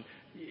caution.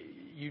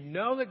 You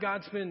know that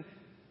God's been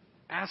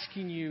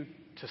asking you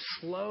to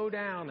slow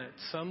down at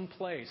some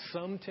place,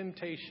 some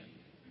temptation.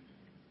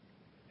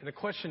 And the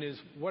question is,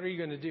 what are you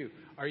going to do?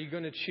 Are you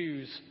going to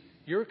choose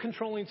your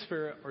controlling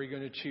spirit, or are you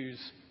going to choose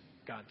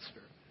God's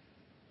spirit?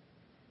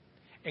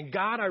 And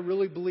God, I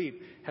really believe,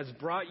 has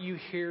brought you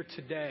here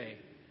today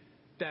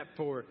that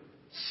for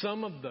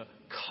some of the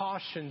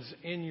cautions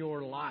in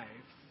your life,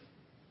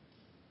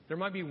 there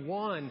might be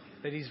one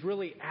that He's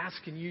really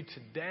asking you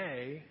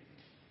today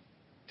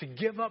to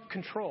give up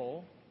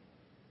control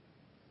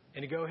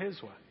and to go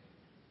His way.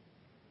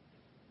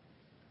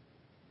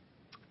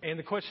 And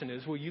the question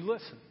is, will you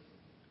listen?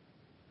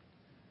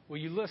 Will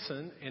you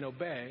listen and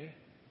obey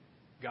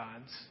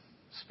God's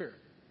Spirit?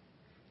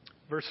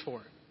 Verse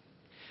 4.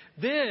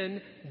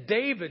 Then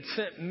David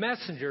sent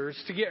messengers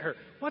to get her.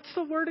 What's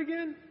the word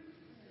again?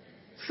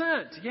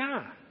 Sent,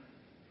 yeah.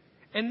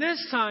 And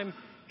this time,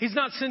 he's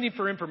not sending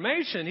for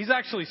information. He's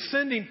actually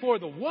sending for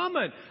the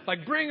woman.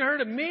 Like, bring her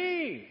to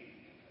me.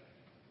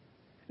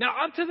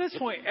 Now, up to this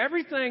point,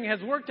 everything has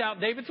worked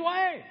out David's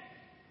way.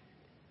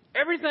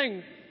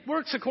 Everything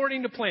works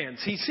according to plans.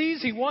 He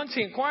sees, he wants,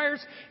 he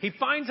inquires, he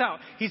finds out.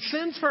 He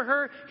sends for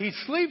her, he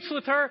sleeps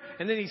with her,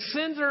 and then he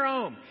sends her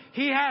home.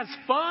 He has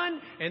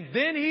fun, and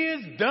then he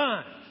is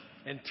done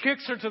and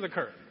kicks her to the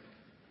curb.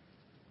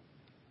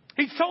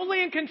 He's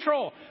totally in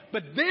control.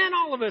 But then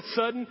all of a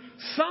sudden,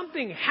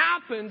 something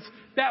happens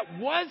that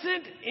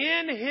wasn't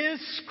in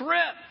his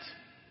script.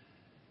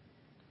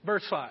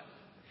 Verse 5.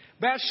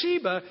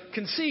 Bathsheba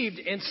conceived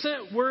and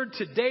sent word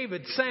to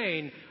David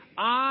saying,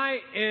 I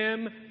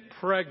am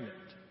pregnant.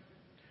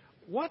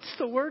 What's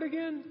the word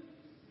again?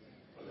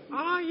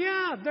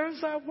 Yeah, there's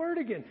that word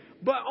again.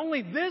 But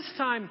only this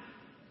time,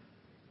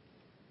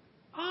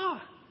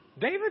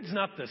 David's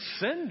not the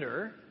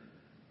sender.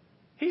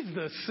 He's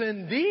the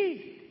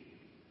sendee.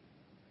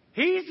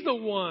 He's the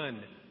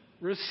one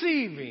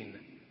receiving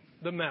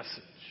the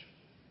message.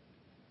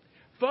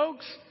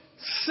 Folks,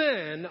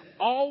 sin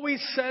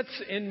always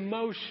sets in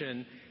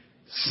motion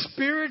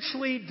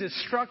spiritually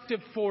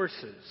destructive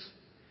forces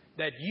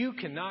that you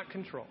cannot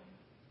control.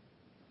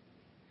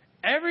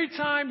 Every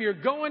time you're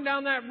going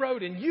down that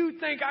road and you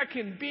think I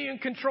can be in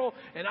control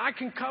and I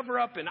can cover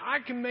up and I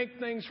can make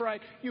things right,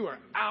 you are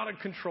out of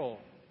control.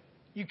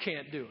 You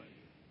can't do it.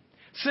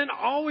 Sin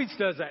always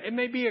does that. It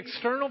may be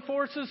external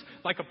forces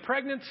like a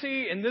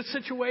pregnancy in this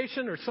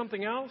situation or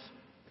something else.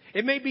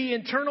 It may be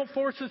internal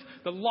forces,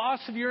 the loss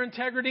of your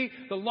integrity,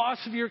 the loss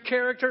of your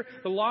character,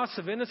 the loss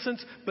of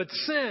innocence. But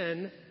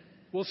sin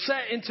will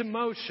set into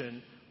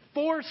motion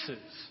forces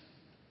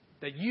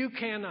that you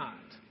cannot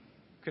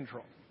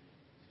control.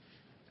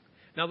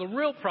 Now, the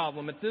real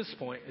problem at this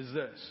point is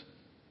this.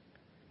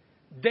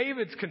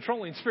 David's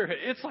controlling spirit,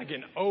 it's like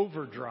an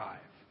overdrive.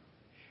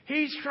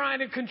 He's trying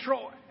to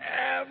control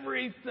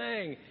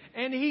everything.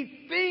 And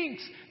he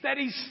thinks that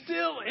he's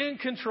still in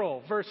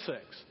control. Verse 6.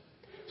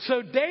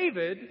 So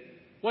David,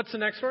 what's the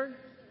next word?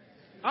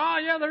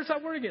 Yeah, there's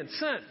that word again.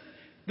 Sent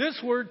this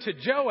word to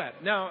Joab.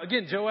 Now,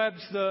 again,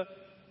 Joab's the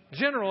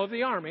general of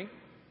the army.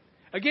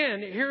 Again,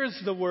 here's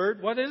the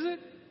word. What is it?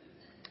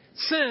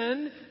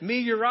 Send me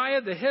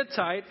Uriah the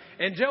Hittite.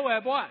 And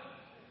Joab what?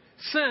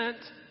 Sent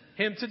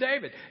him to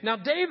David. Now,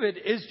 David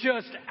is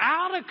just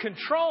out of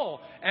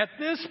control at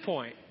this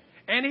point.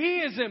 And he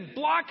is in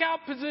block-out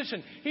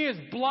position. He is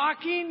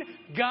blocking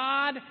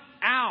God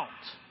out.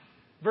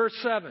 Verse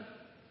 7.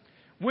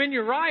 When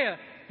Uriah...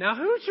 Now,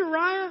 who's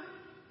Uriah?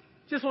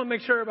 Just want to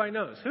make sure everybody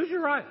knows. Who's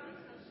Uriah?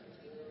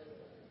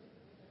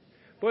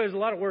 Boy, there's a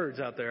lot of words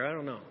out there. I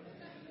don't know.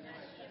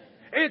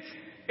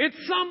 It's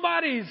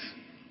somebody's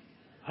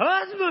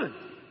husband.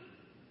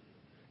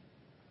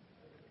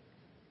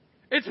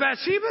 It's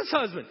Bathsheba's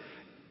husband.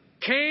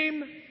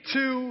 Came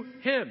to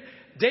him.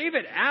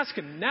 David asked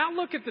him. Now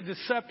look at the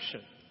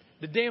deception,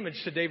 the damage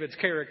to David's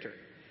character.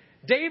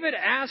 David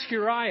asked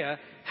Uriah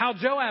how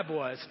Joab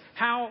was,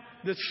 how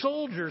the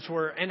soldiers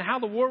were, and how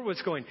the war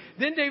was going.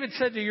 Then David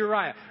said to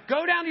Uriah,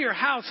 go down to your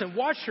house and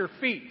wash your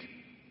feet.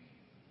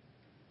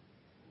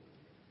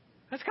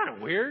 That's kind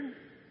of weird.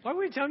 Why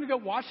would he tell him to go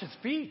wash his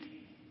feet?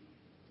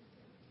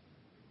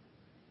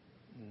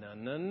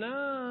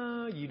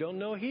 No. You don't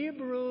know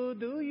Hebrew,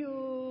 do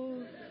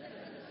you?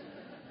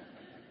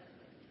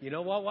 You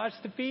know what wash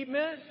the feet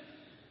meant?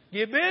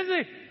 Get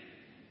busy.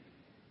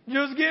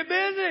 Just get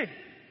busy.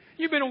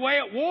 You've been away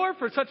at war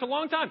for such a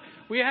long time.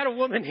 We had a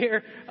woman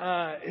here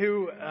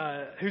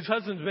whose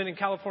husband's been in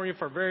California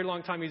for a very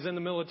long time. He's in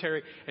the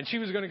military, and she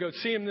was going to go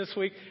see him this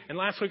week. And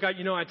last week, I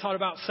taught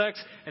about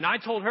sex, and I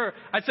told her,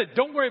 I said,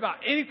 don't worry about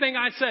anything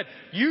I said.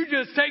 You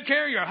just take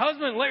care of your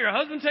husband and let your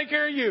husband take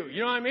care of you.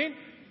 You know what I mean?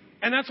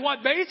 And that's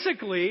what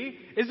basically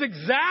is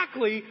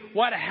exactly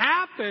what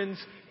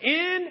happens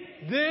in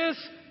this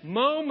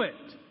moment.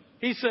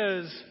 He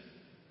says,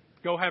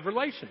 go have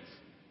relations.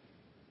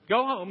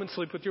 Go home and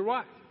sleep with your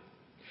wife.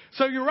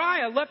 So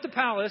Uriah left the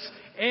palace,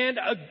 and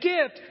a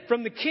gift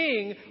from the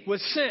king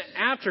was sent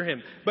after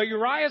him. But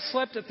Uriah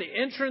slept at the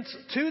entrance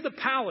to the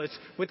palace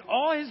with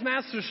all his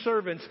master's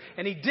servants,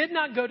 and he did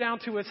not go down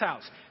to his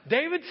house.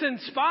 David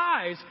sent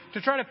spies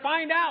to try to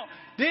find out,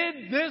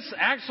 did this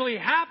actually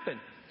happen?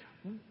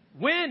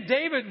 When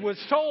David was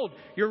told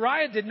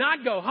Uriah did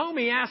not go home,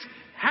 he asked,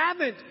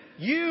 haven't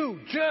you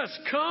just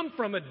come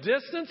from a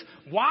distance?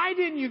 Why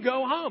didn't you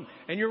go home?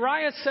 And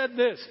Uriah said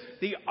this,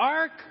 the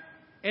ark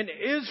and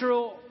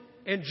Israel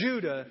and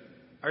Judah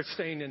are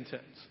staying in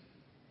tents.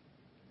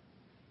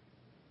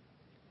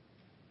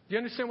 Do you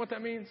understand what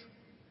that means?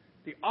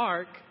 The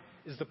ark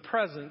is the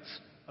presence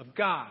of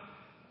God.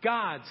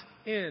 God's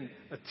in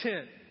a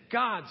tent.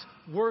 God's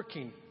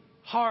working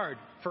hard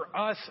for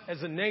us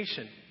as a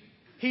nation.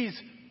 He's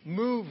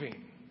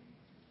moving.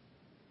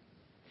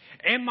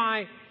 And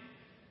my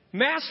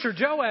Master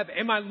Joab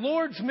and my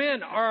Lord's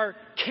men are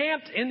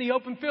camped in the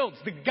open fields.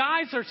 The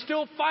guys are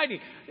still fighting.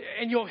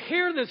 And you'll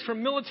hear this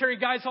from military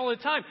guys all the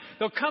time.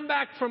 They'll come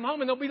back from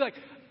home and they'll be like,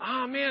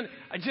 man,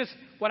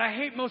 what I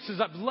hate most is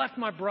I've left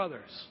my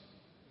brothers.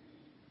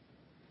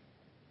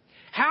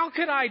 How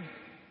could I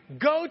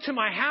go to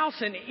my house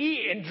and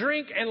eat and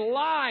drink and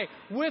lie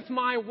with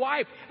my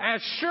wife?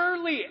 As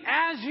surely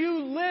as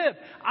you live,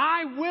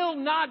 I will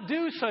not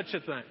do such a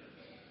thing.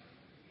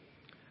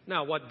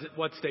 Now,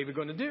 what's David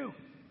going to do?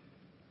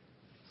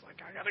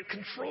 I got to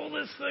control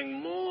this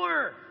thing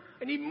more.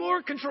 I need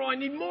more control. I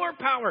need more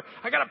power.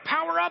 I got to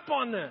power up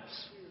on this.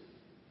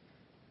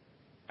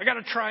 I got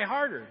to try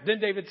harder. Then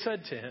David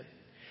said to him,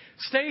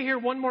 stay here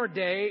one more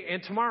day,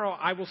 and tomorrow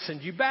I will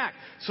send you back.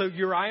 So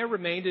Uriah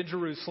remained in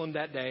Jerusalem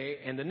that day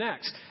and the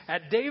next.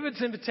 At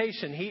David's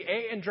invitation, he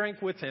ate and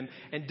drank with him,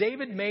 and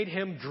David made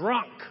him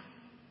drunk.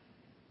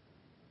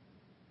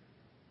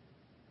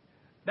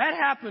 That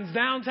happens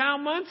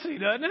downtown Muncie,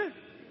 doesn't it?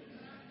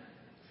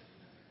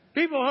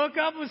 People hook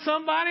up with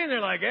somebody and they're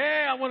like,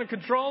 hey, I want to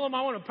control them.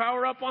 I want to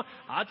power up on.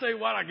 I'll tell you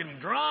what, I get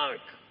them drunk.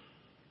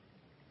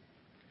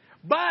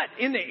 But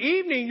in the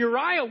evening,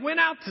 Uriah went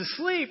out to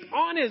sleep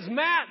on his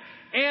mat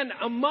and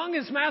among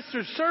his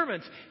master's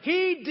servants.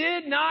 He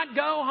did not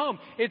go home.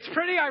 It's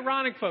pretty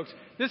ironic, folks.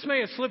 This may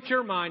have slipped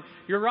your mind.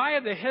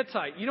 Uriah the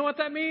Hittite. You know what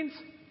that means?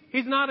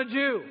 He's not a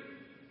Jew.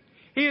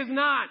 He is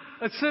not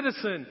a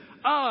citizen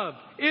of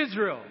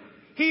Israel.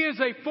 He is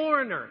a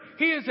foreigner.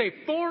 He is a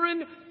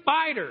foreign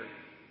fighter.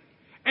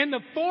 And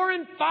the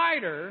foreign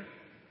fighter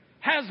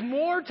has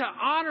more to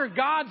honor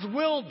God's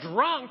will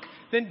drunk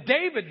than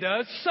David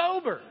does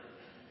sober.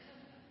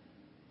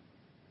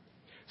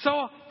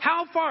 So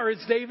how far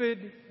is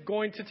David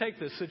going to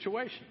take this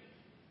situation?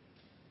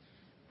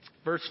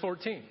 Verse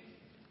 14.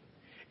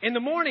 In the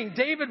morning,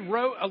 David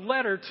wrote a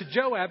letter to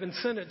Joab and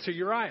sent it to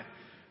Uriah.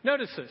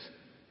 Notice this.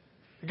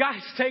 The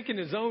guy's taking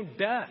his own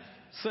death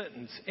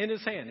sentence in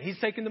his hand. He's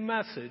taking the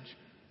message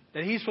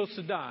that he's supposed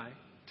to die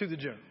to the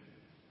general.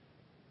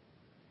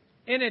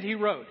 In it, he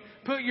wrote,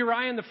 put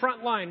Uriah in the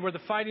front line where the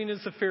fighting is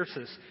the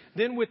fiercest.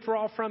 Then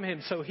withdraw from him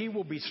so he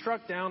will be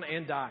struck down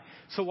and die.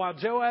 So while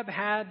Joab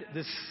had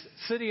the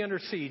city under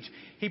siege,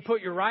 he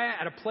put Uriah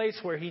at a place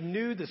where he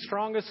knew the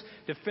strongest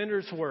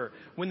defenders were.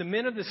 When the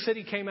men of the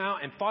city came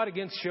out and fought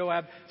against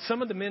Joab,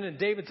 some of the men in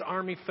David's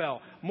army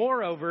fell.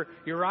 Moreover,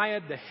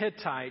 Uriah the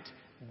Hittite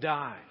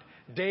died.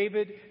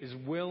 David is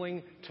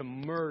willing to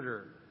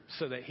murder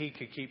so that he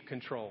could keep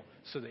control,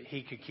 so that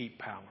he could keep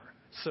power,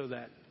 so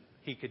that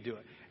he could do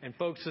it. And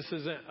folks, this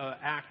isn't an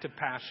act of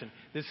passion.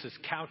 This is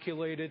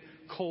calculated,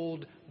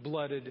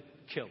 cold-blooded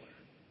killer.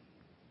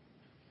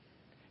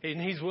 And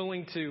he's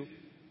willing to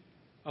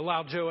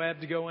allow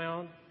Joab to go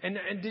out. And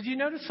did you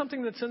notice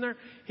something that's in there?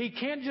 He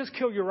can't just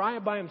kill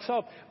Uriah by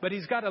himself, but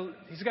he's got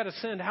to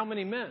send how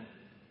many men?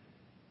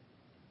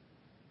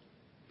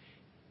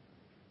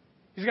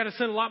 He's got to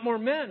send a lot more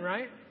men,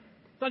 right?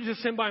 Not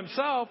just him by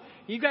himself.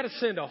 You've got to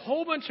send a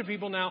whole bunch of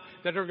people now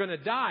that are going to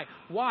die.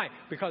 Why?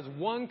 Because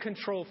one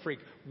control freak,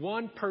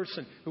 one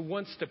person who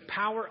wants to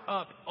power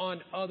up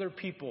on other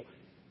people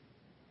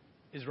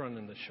is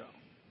running the show.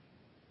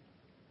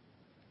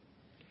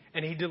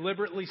 And he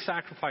deliberately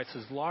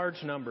sacrifices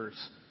large numbers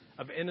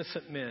of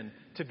innocent men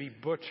to be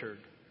butchered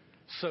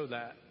so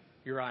that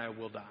Uriah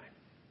will die.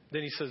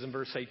 Then he says in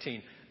verse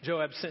 18,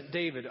 Joab sent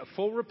David a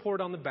full report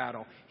on the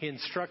battle. He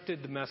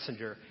instructed the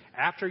messenger,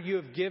 after you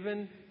have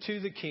given to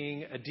the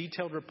king a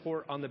detailed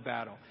report on the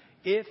battle,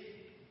 if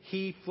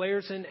he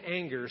flares in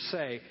anger,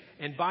 say,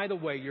 and by the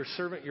way, your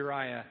servant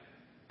Uriah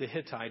the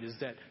Hittite is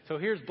dead. So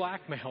here's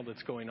blackmail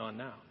that's going on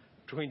now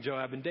between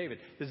Joab and David.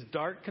 This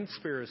dark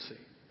conspiracy.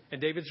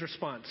 And David's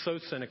response, so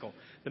cynical.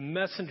 The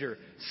messenger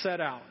set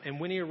out, and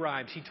when he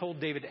arrived, he told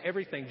David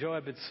everything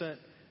Joab had sent.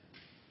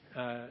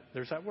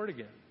 There's that word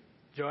again.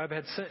 Joab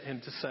had sent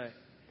him to say.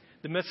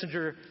 The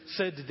messenger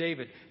said to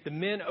David, the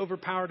men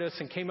overpowered us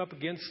and came up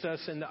against us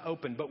in the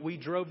open, but we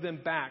drove them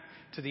back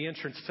to the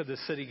entrance to the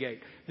city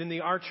gate. Then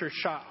the archers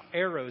shot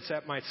arrows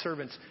at my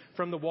servants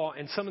from the wall,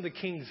 and some of the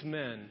king's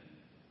men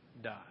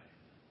died.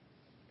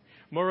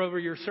 Moreover,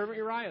 your servant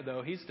Uriah,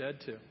 though, he's dead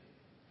too.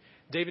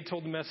 David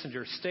told the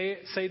messenger,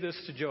 say this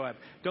to Joab.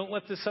 Don't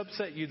let this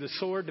upset you. The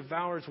sword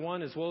devours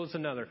one as well as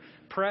another.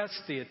 Press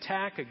the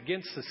attack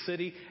against the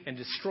city and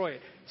destroy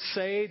it.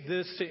 Say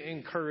this to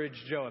encourage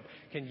Joab.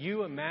 Can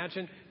you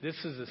imagine this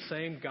is the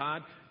same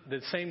God,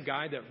 the same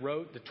guy that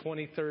wrote the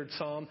 23rd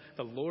Psalm?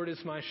 The Lord is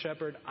my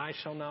shepherd, I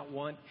shall not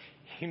want.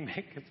 He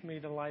maketh me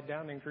to lie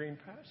down in green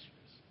pastures.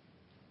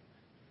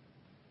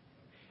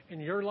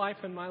 And your life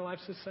and my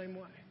life's the same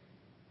way.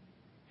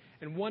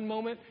 In one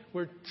moment,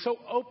 we're so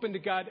open to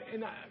God.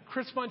 And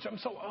Chris Bunch, I'm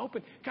so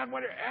open. God,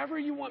 whatever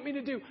you want me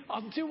to do,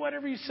 I'll do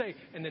whatever you say.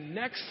 And the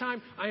next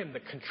time, I am the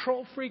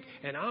control freak,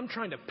 and I'm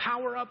trying to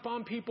power up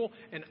on people,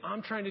 and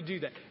I'm trying to do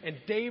that. And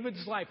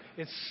David's life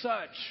is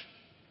such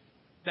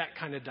that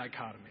kind of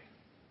dichotomy.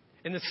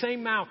 In the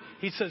same mouth,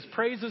 he says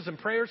praises and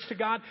prayers to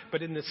God,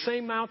 but in the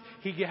same mouth,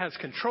 he has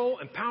control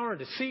and power and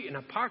deceit and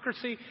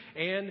hypocrisy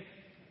and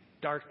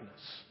darkness.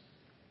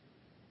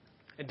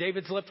 And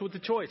David's left with the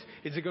choice.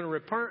 Is he going to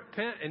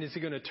repent and is he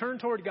going to turn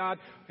toward God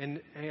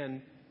and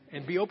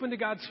be open to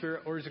God's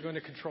Spirit, or is he going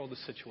to control the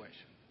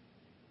situation?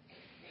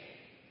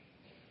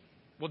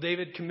 Well,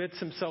 David commits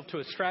himself to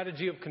a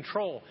strategy of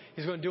control.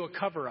 He's going to do a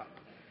cover-up.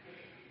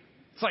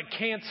 It's like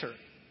cancer.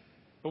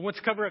 But once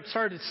cover-up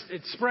starts,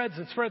 it spreads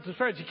and spreads and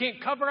spreads. You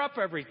can't cover up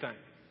everything.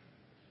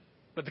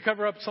 But the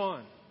cover-up's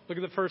on. Look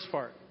at the first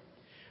part.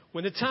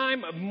 When the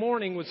time of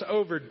mourning was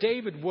over,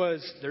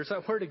 there's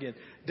that word again.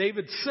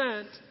 David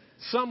sent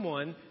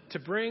someone to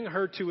bring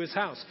her to his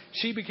house.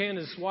 She became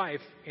his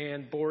wife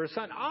and bore a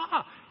son.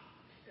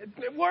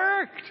 It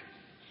worked.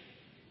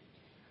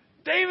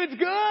 David's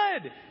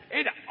good.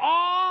 It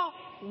all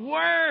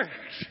worked.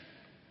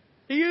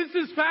 He used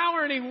his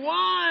power and he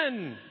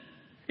won.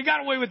 He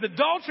got away with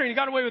adultery and he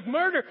got away with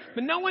murder,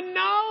 but no one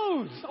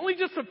knows. Only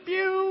just a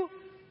few.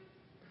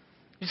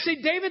 You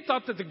see, David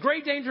thought that the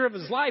great danger of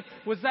his life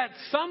was that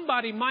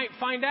somebody might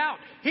find out.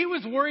 He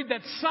was worried that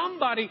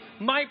somebody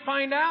might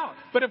find out.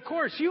 But of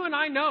course, you and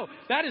I know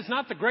that is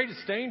not the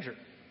greatest danger.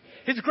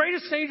 His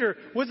greatest danger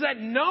was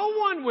that no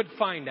one would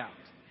find out.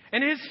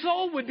 And his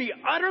soul would be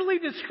utterly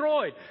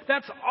destroyed.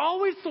 That's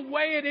always the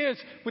way it is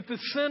with the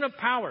sin of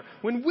power.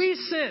 When we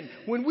sin,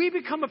 when we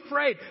become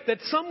afraid that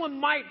someone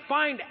might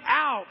find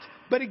out,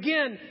 but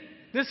again,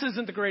 this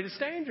isn't the greatest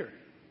danger.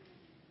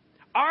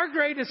 Our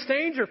greatest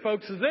danger,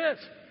 folks, is this,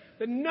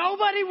 that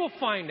nobody will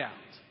find out.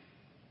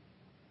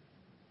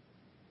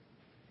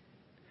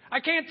 I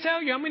can't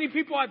tell you how many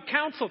people I've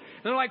counseled.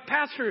 And they're like,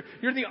 Pastor,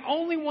 you're the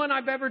only one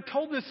I've ever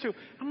told this to.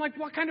 I'm like,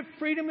 what kind of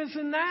freedom is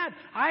in that?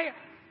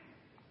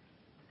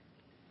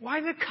 Why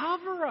the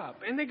cover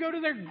up? And they go to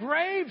their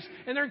graves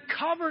and they're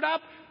covered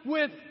up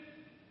with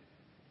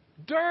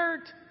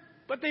dirt,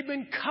 but they've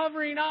been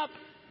covering up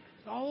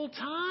the whole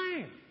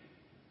time.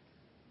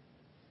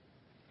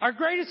 Our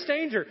greatest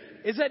danger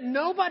is that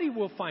nobody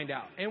will find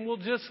out and we'll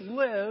just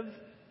live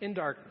in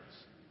darkness.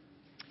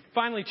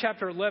 Finally,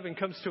 chapter 11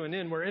 comes to an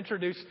end. We're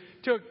introduced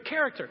to a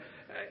character.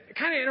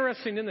 Kind of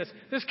interesting in this.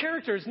 This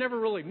character is never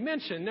really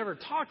mentioned, never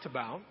talked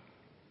about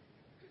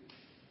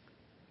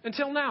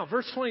until now.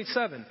 Verse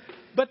 27.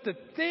 But the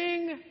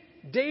thing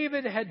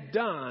David had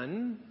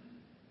done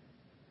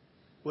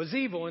was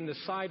evil in the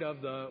sight of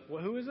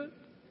who is it?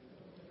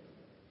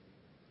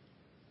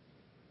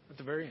 At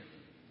the very end.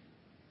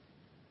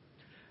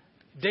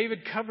 David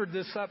covered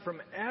this up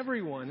from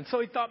everyone. And so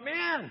he thought,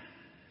 man,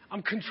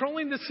 I'm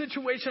controlling the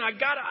situation. I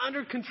got it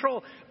under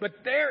control. But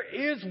there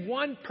is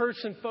one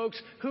person,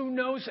 folks, who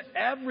knows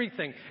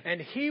everything. And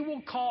he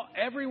will call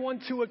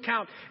everyone to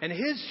account. And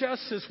his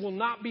justice will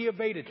not be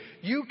evaded.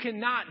 You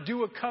cannot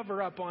do a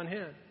cover-up on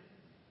him.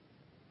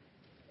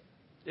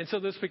 And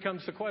so this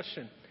becomes the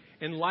question.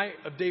 In light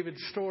of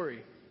David's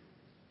story,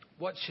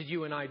 what should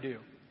you and I do?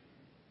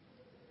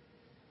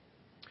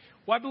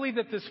 Well, I believe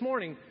that this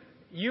morning,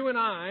 you and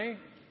I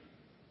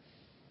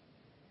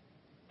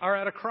are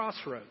at a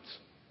crossroads.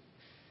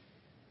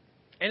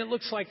 And it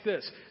looks like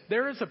this.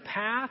 There is a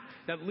path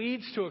that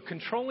leads to a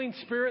controlling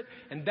spirit,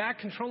 and that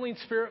controlling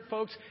spirit,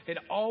 folks, it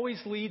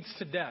always leads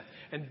to death.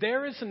 And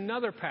there is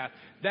another path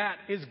that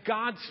is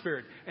God's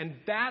spirit, and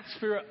that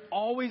spirit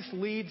always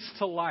leads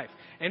to life.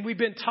 And we've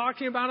been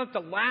talking about it the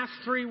last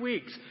 3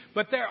 weeks,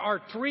 but there are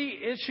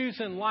 3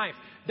 issues in life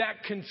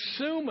that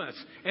consume us,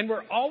 and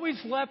we're always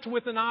left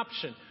with an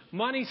option: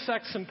 money,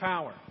 sex, and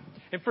power.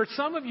 And for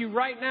some of you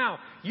right now,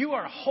 you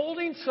are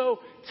holding so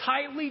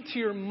tightly to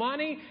your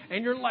money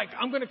and you're like,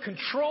 I'm going to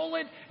control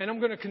it and I'm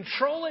going to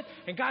control it.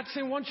 And God's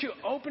saying, why don't you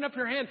open up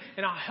your hand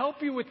and I'll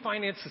help you with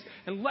finances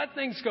and let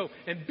things go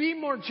and be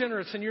more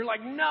generous. And you're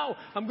like, no,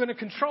 I'm going to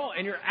control.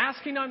 And you're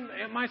asking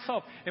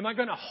myself, am I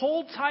going to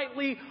hold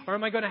tightly or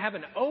am I going to have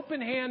an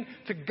open hand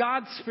to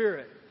God's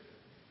Spirit,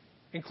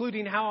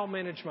 including how I'll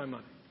manage my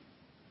money?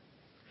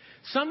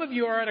 Some of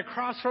you are at a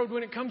crossroad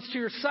when it comes to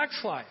your sex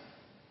life.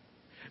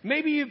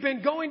 Maybe you've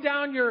been going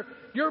down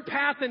your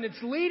path and it's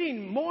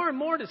leading more and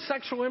more to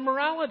sexual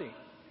immorality.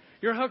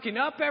 You're hooking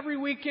up every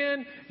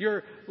weekend.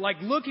 You're like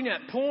looking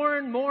at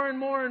porn more and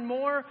more and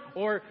more.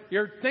 Or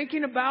you're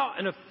thinking about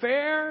an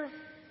affair.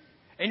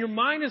 And your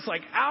mind is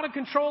like out of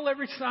control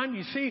every time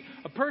you see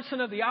a person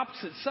of the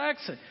opposite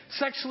sex and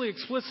sexually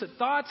explicit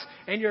thoughts.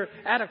 And you're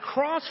at a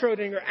crossroad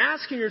and you're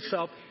asking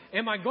yourself,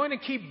 am I going to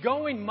keep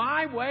going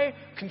my way,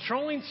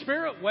 controlling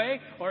spirit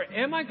way, or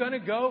am I going to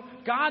go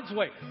God's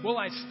way? Will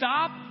I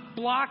stop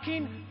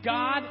blocking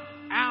God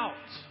out?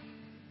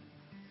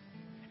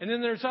 And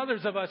then there's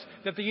others of us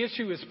that the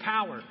issue is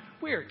power.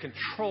 We are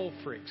control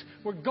freaks.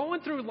 We're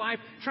going through life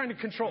trying to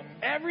control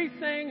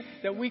everything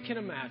that we can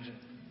imagine.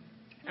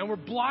 And we're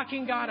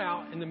blocking God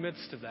out in the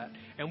midst of that.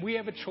 And we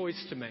have a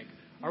choice to make.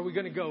 Are we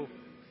going to go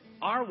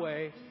our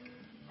way,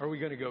 or are we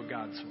going to go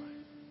God's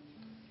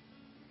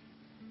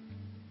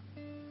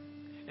way?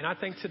 And I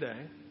think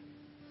today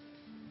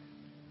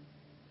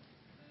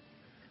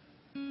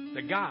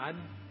that God,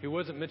 who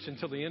wasn't mentioned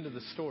until the end of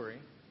the story,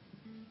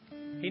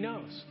 He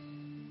knows.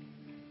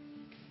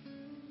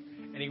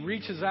 And He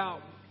reaches out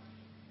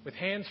with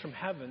hands from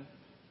heaven,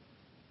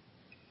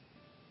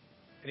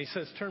 and He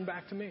says, turn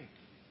back to me.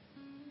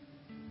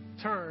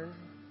 Turn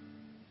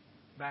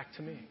back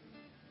to me.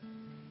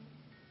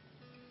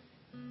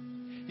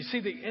 You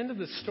see, the end of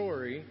the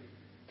story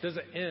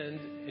doesn't end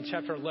in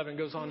chapter 11. It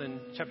goes on in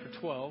chapter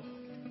 12.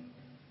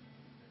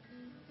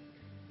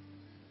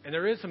 And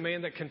there is a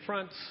man that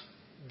confronts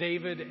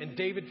David, and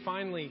David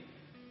finally,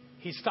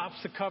 he stops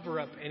the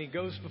cover-up and he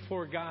goes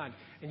before God.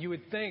 And you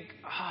would think,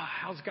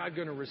 how's God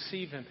going to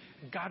receive him?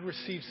 And God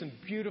receives him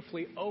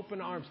beautifully, open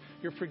arms.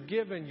 You're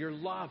forgiven, you're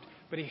loved.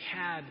 But he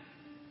had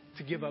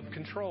to give up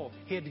control.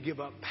 He had to give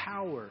up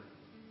power.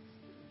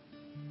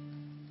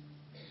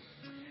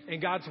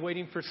 And God's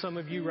waiting for some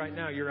of you right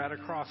now. You're at a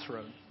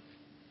crossroad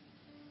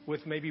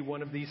with maybe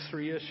one of these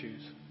three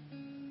issues.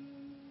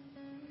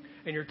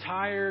 And you're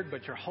tired,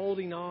 but you're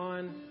holding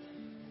on.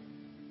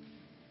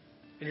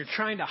 And you're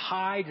trying to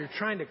hide. You're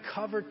trying to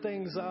cover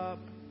things up.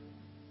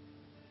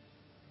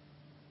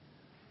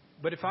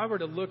 But if I were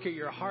to look at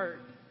your heart,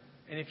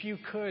 and if you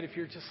could, if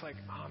you're just like,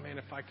 oh man,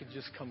 if I could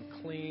just come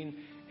clean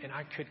and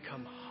I could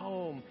come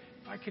home.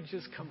 If I could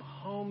just come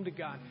home to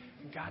God.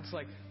 And God's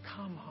like,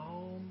 come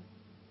home.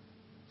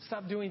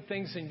 Stop doing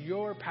things in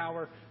your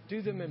power.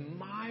 Do them in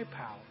my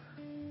power.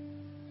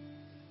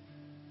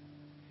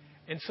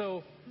 And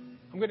so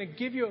I'm going to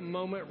give you a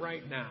moment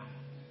right now,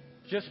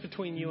 just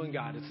between you and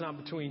God. It's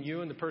not between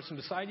you and the person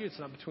beside you. It's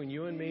not between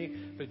you and me,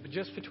 but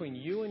just between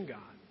you and God.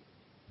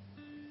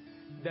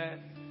 That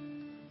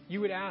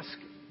you would ask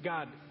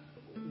God,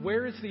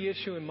 where is the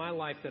issue in my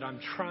life that I'm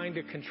trying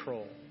to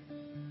control?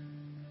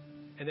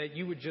 And that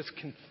you would just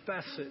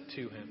confess it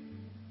to Him.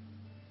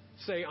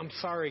 Say, I'm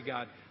sorry,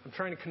 God. I'm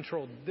trying to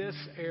control this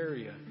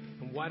area.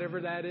 And whatever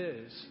that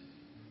is,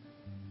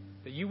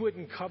 that you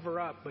wouldn't cover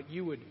up, but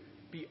you would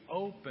be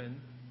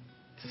open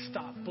to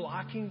stop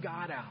blocking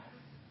God out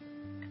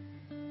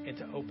and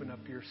to open up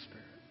your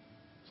spirit.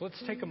 So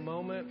let's take a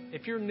moment.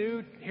 If you're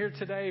new here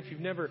today, if you've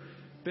never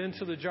been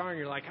to the jar and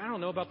you're like, I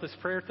don't know about this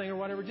prayer thing or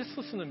whatever, just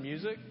listen to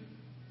music.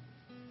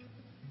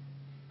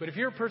 But if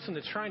you're a person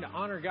that's trying to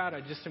honor God, I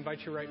just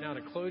invite you right now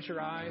to close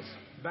your eyes,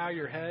 bow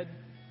your head,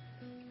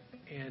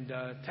 and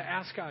to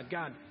ask God,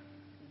 God,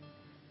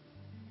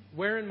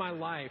 where in my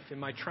life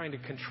am I trying to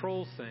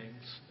control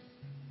things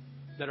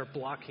that are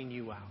blocking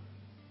you out?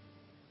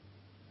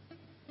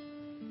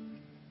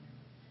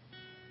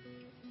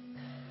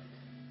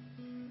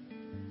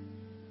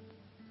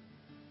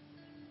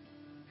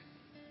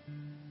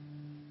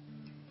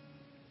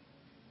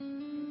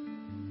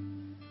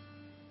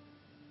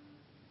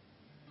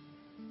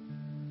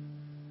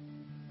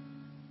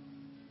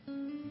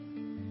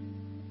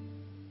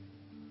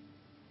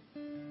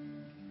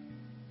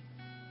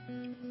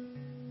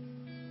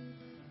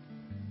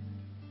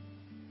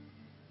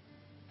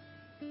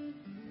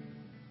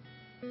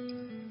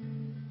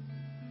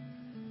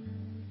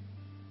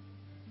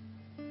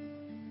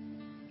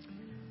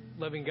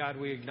 Loving God,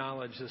 we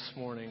acknowledge this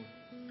morning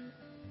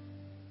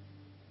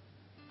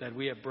that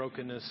we have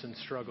brokenness and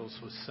struggles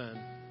with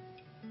sin.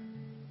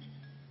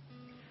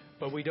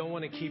 But we don't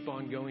want to keep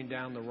on going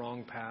down the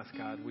wrong path,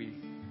 God. We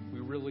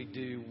really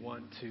do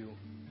want to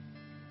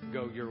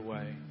go your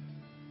way.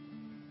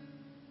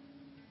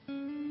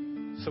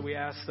 So we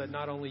ask that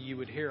not only you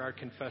would hear our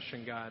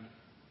confession, God,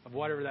 of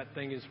whatever that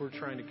thing is we're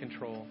trying to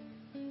control,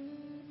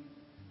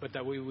 but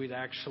that we would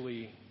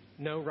actually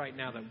know right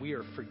now that we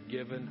are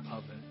forgiven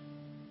of it.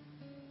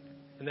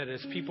 And that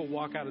as people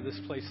walk out of this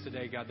place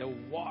today, God, they'll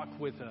walk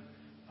with a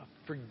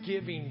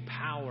forgiving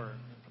power,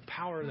 a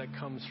power that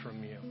comes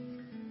from you.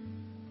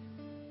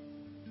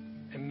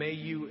 And may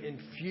you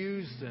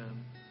infuse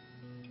them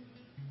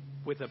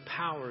with a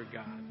power,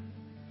 God,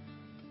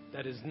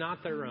 that is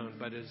not their own,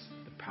 but is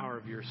the power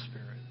of your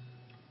Spirit.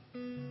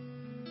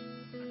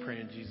 I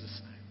pray in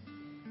Jesus'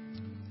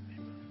 name.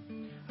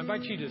 Amen. I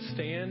invite you to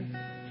stand.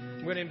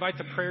 I'm going to invite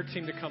the prayer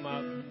team to come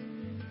up.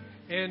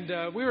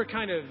 And we were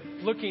kind of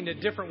looking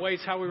at different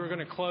ways how we were going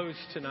to close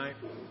tonight,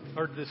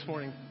 or this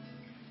morning.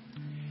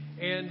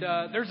 And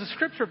there's a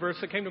scripture verse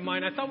that came to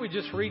mind. I thought we'd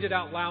just read it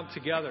out loud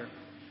together.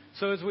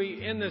 So as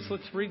we end this,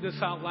 let's read this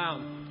out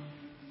loud.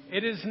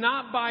 It is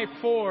not by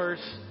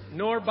force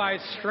nor by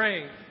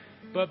strength,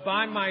 but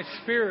by my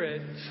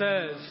Spirit,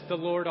 says the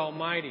Lord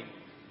Almighty.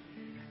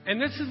 And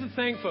this is the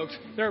thing, folks.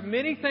 There are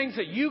many things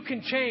that you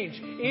can change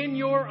in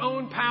your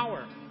own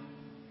power.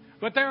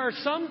 But there are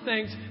some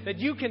things that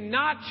you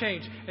cannot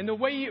change. And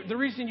the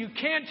reason you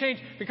can't change,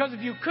 because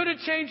if you could have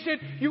changed it,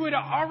 you would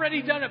have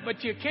already done it.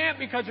 But you can't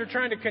because you're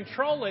trying to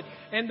control it.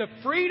 And the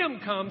freedom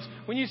comes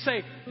when you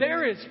say,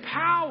 there is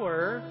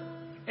power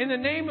in the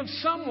name of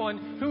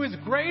someone who is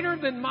greater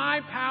than my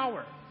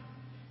power.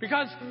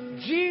 Because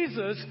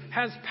Jesus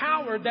has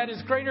power that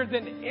is greater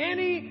than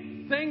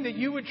anything that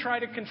you would try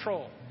to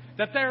control.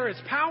 That there is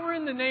power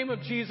in the name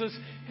of Jesus,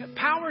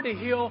 power to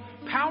heal,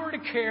 power to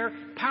care,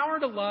 power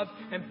to love,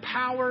 and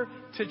power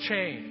to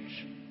change.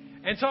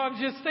 And so I was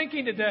just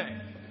thinking today,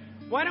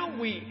 why don't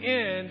we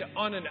end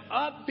on an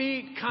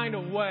upbeat kind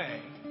of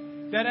way,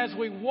 that as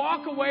we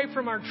walk away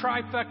from our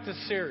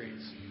Trifecta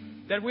series,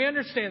 that we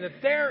understand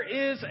that there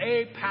is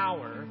a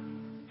power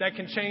that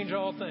can change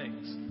all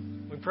things.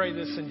 We pray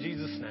this in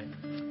Jesus'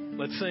 name.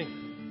 Let's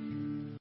sing.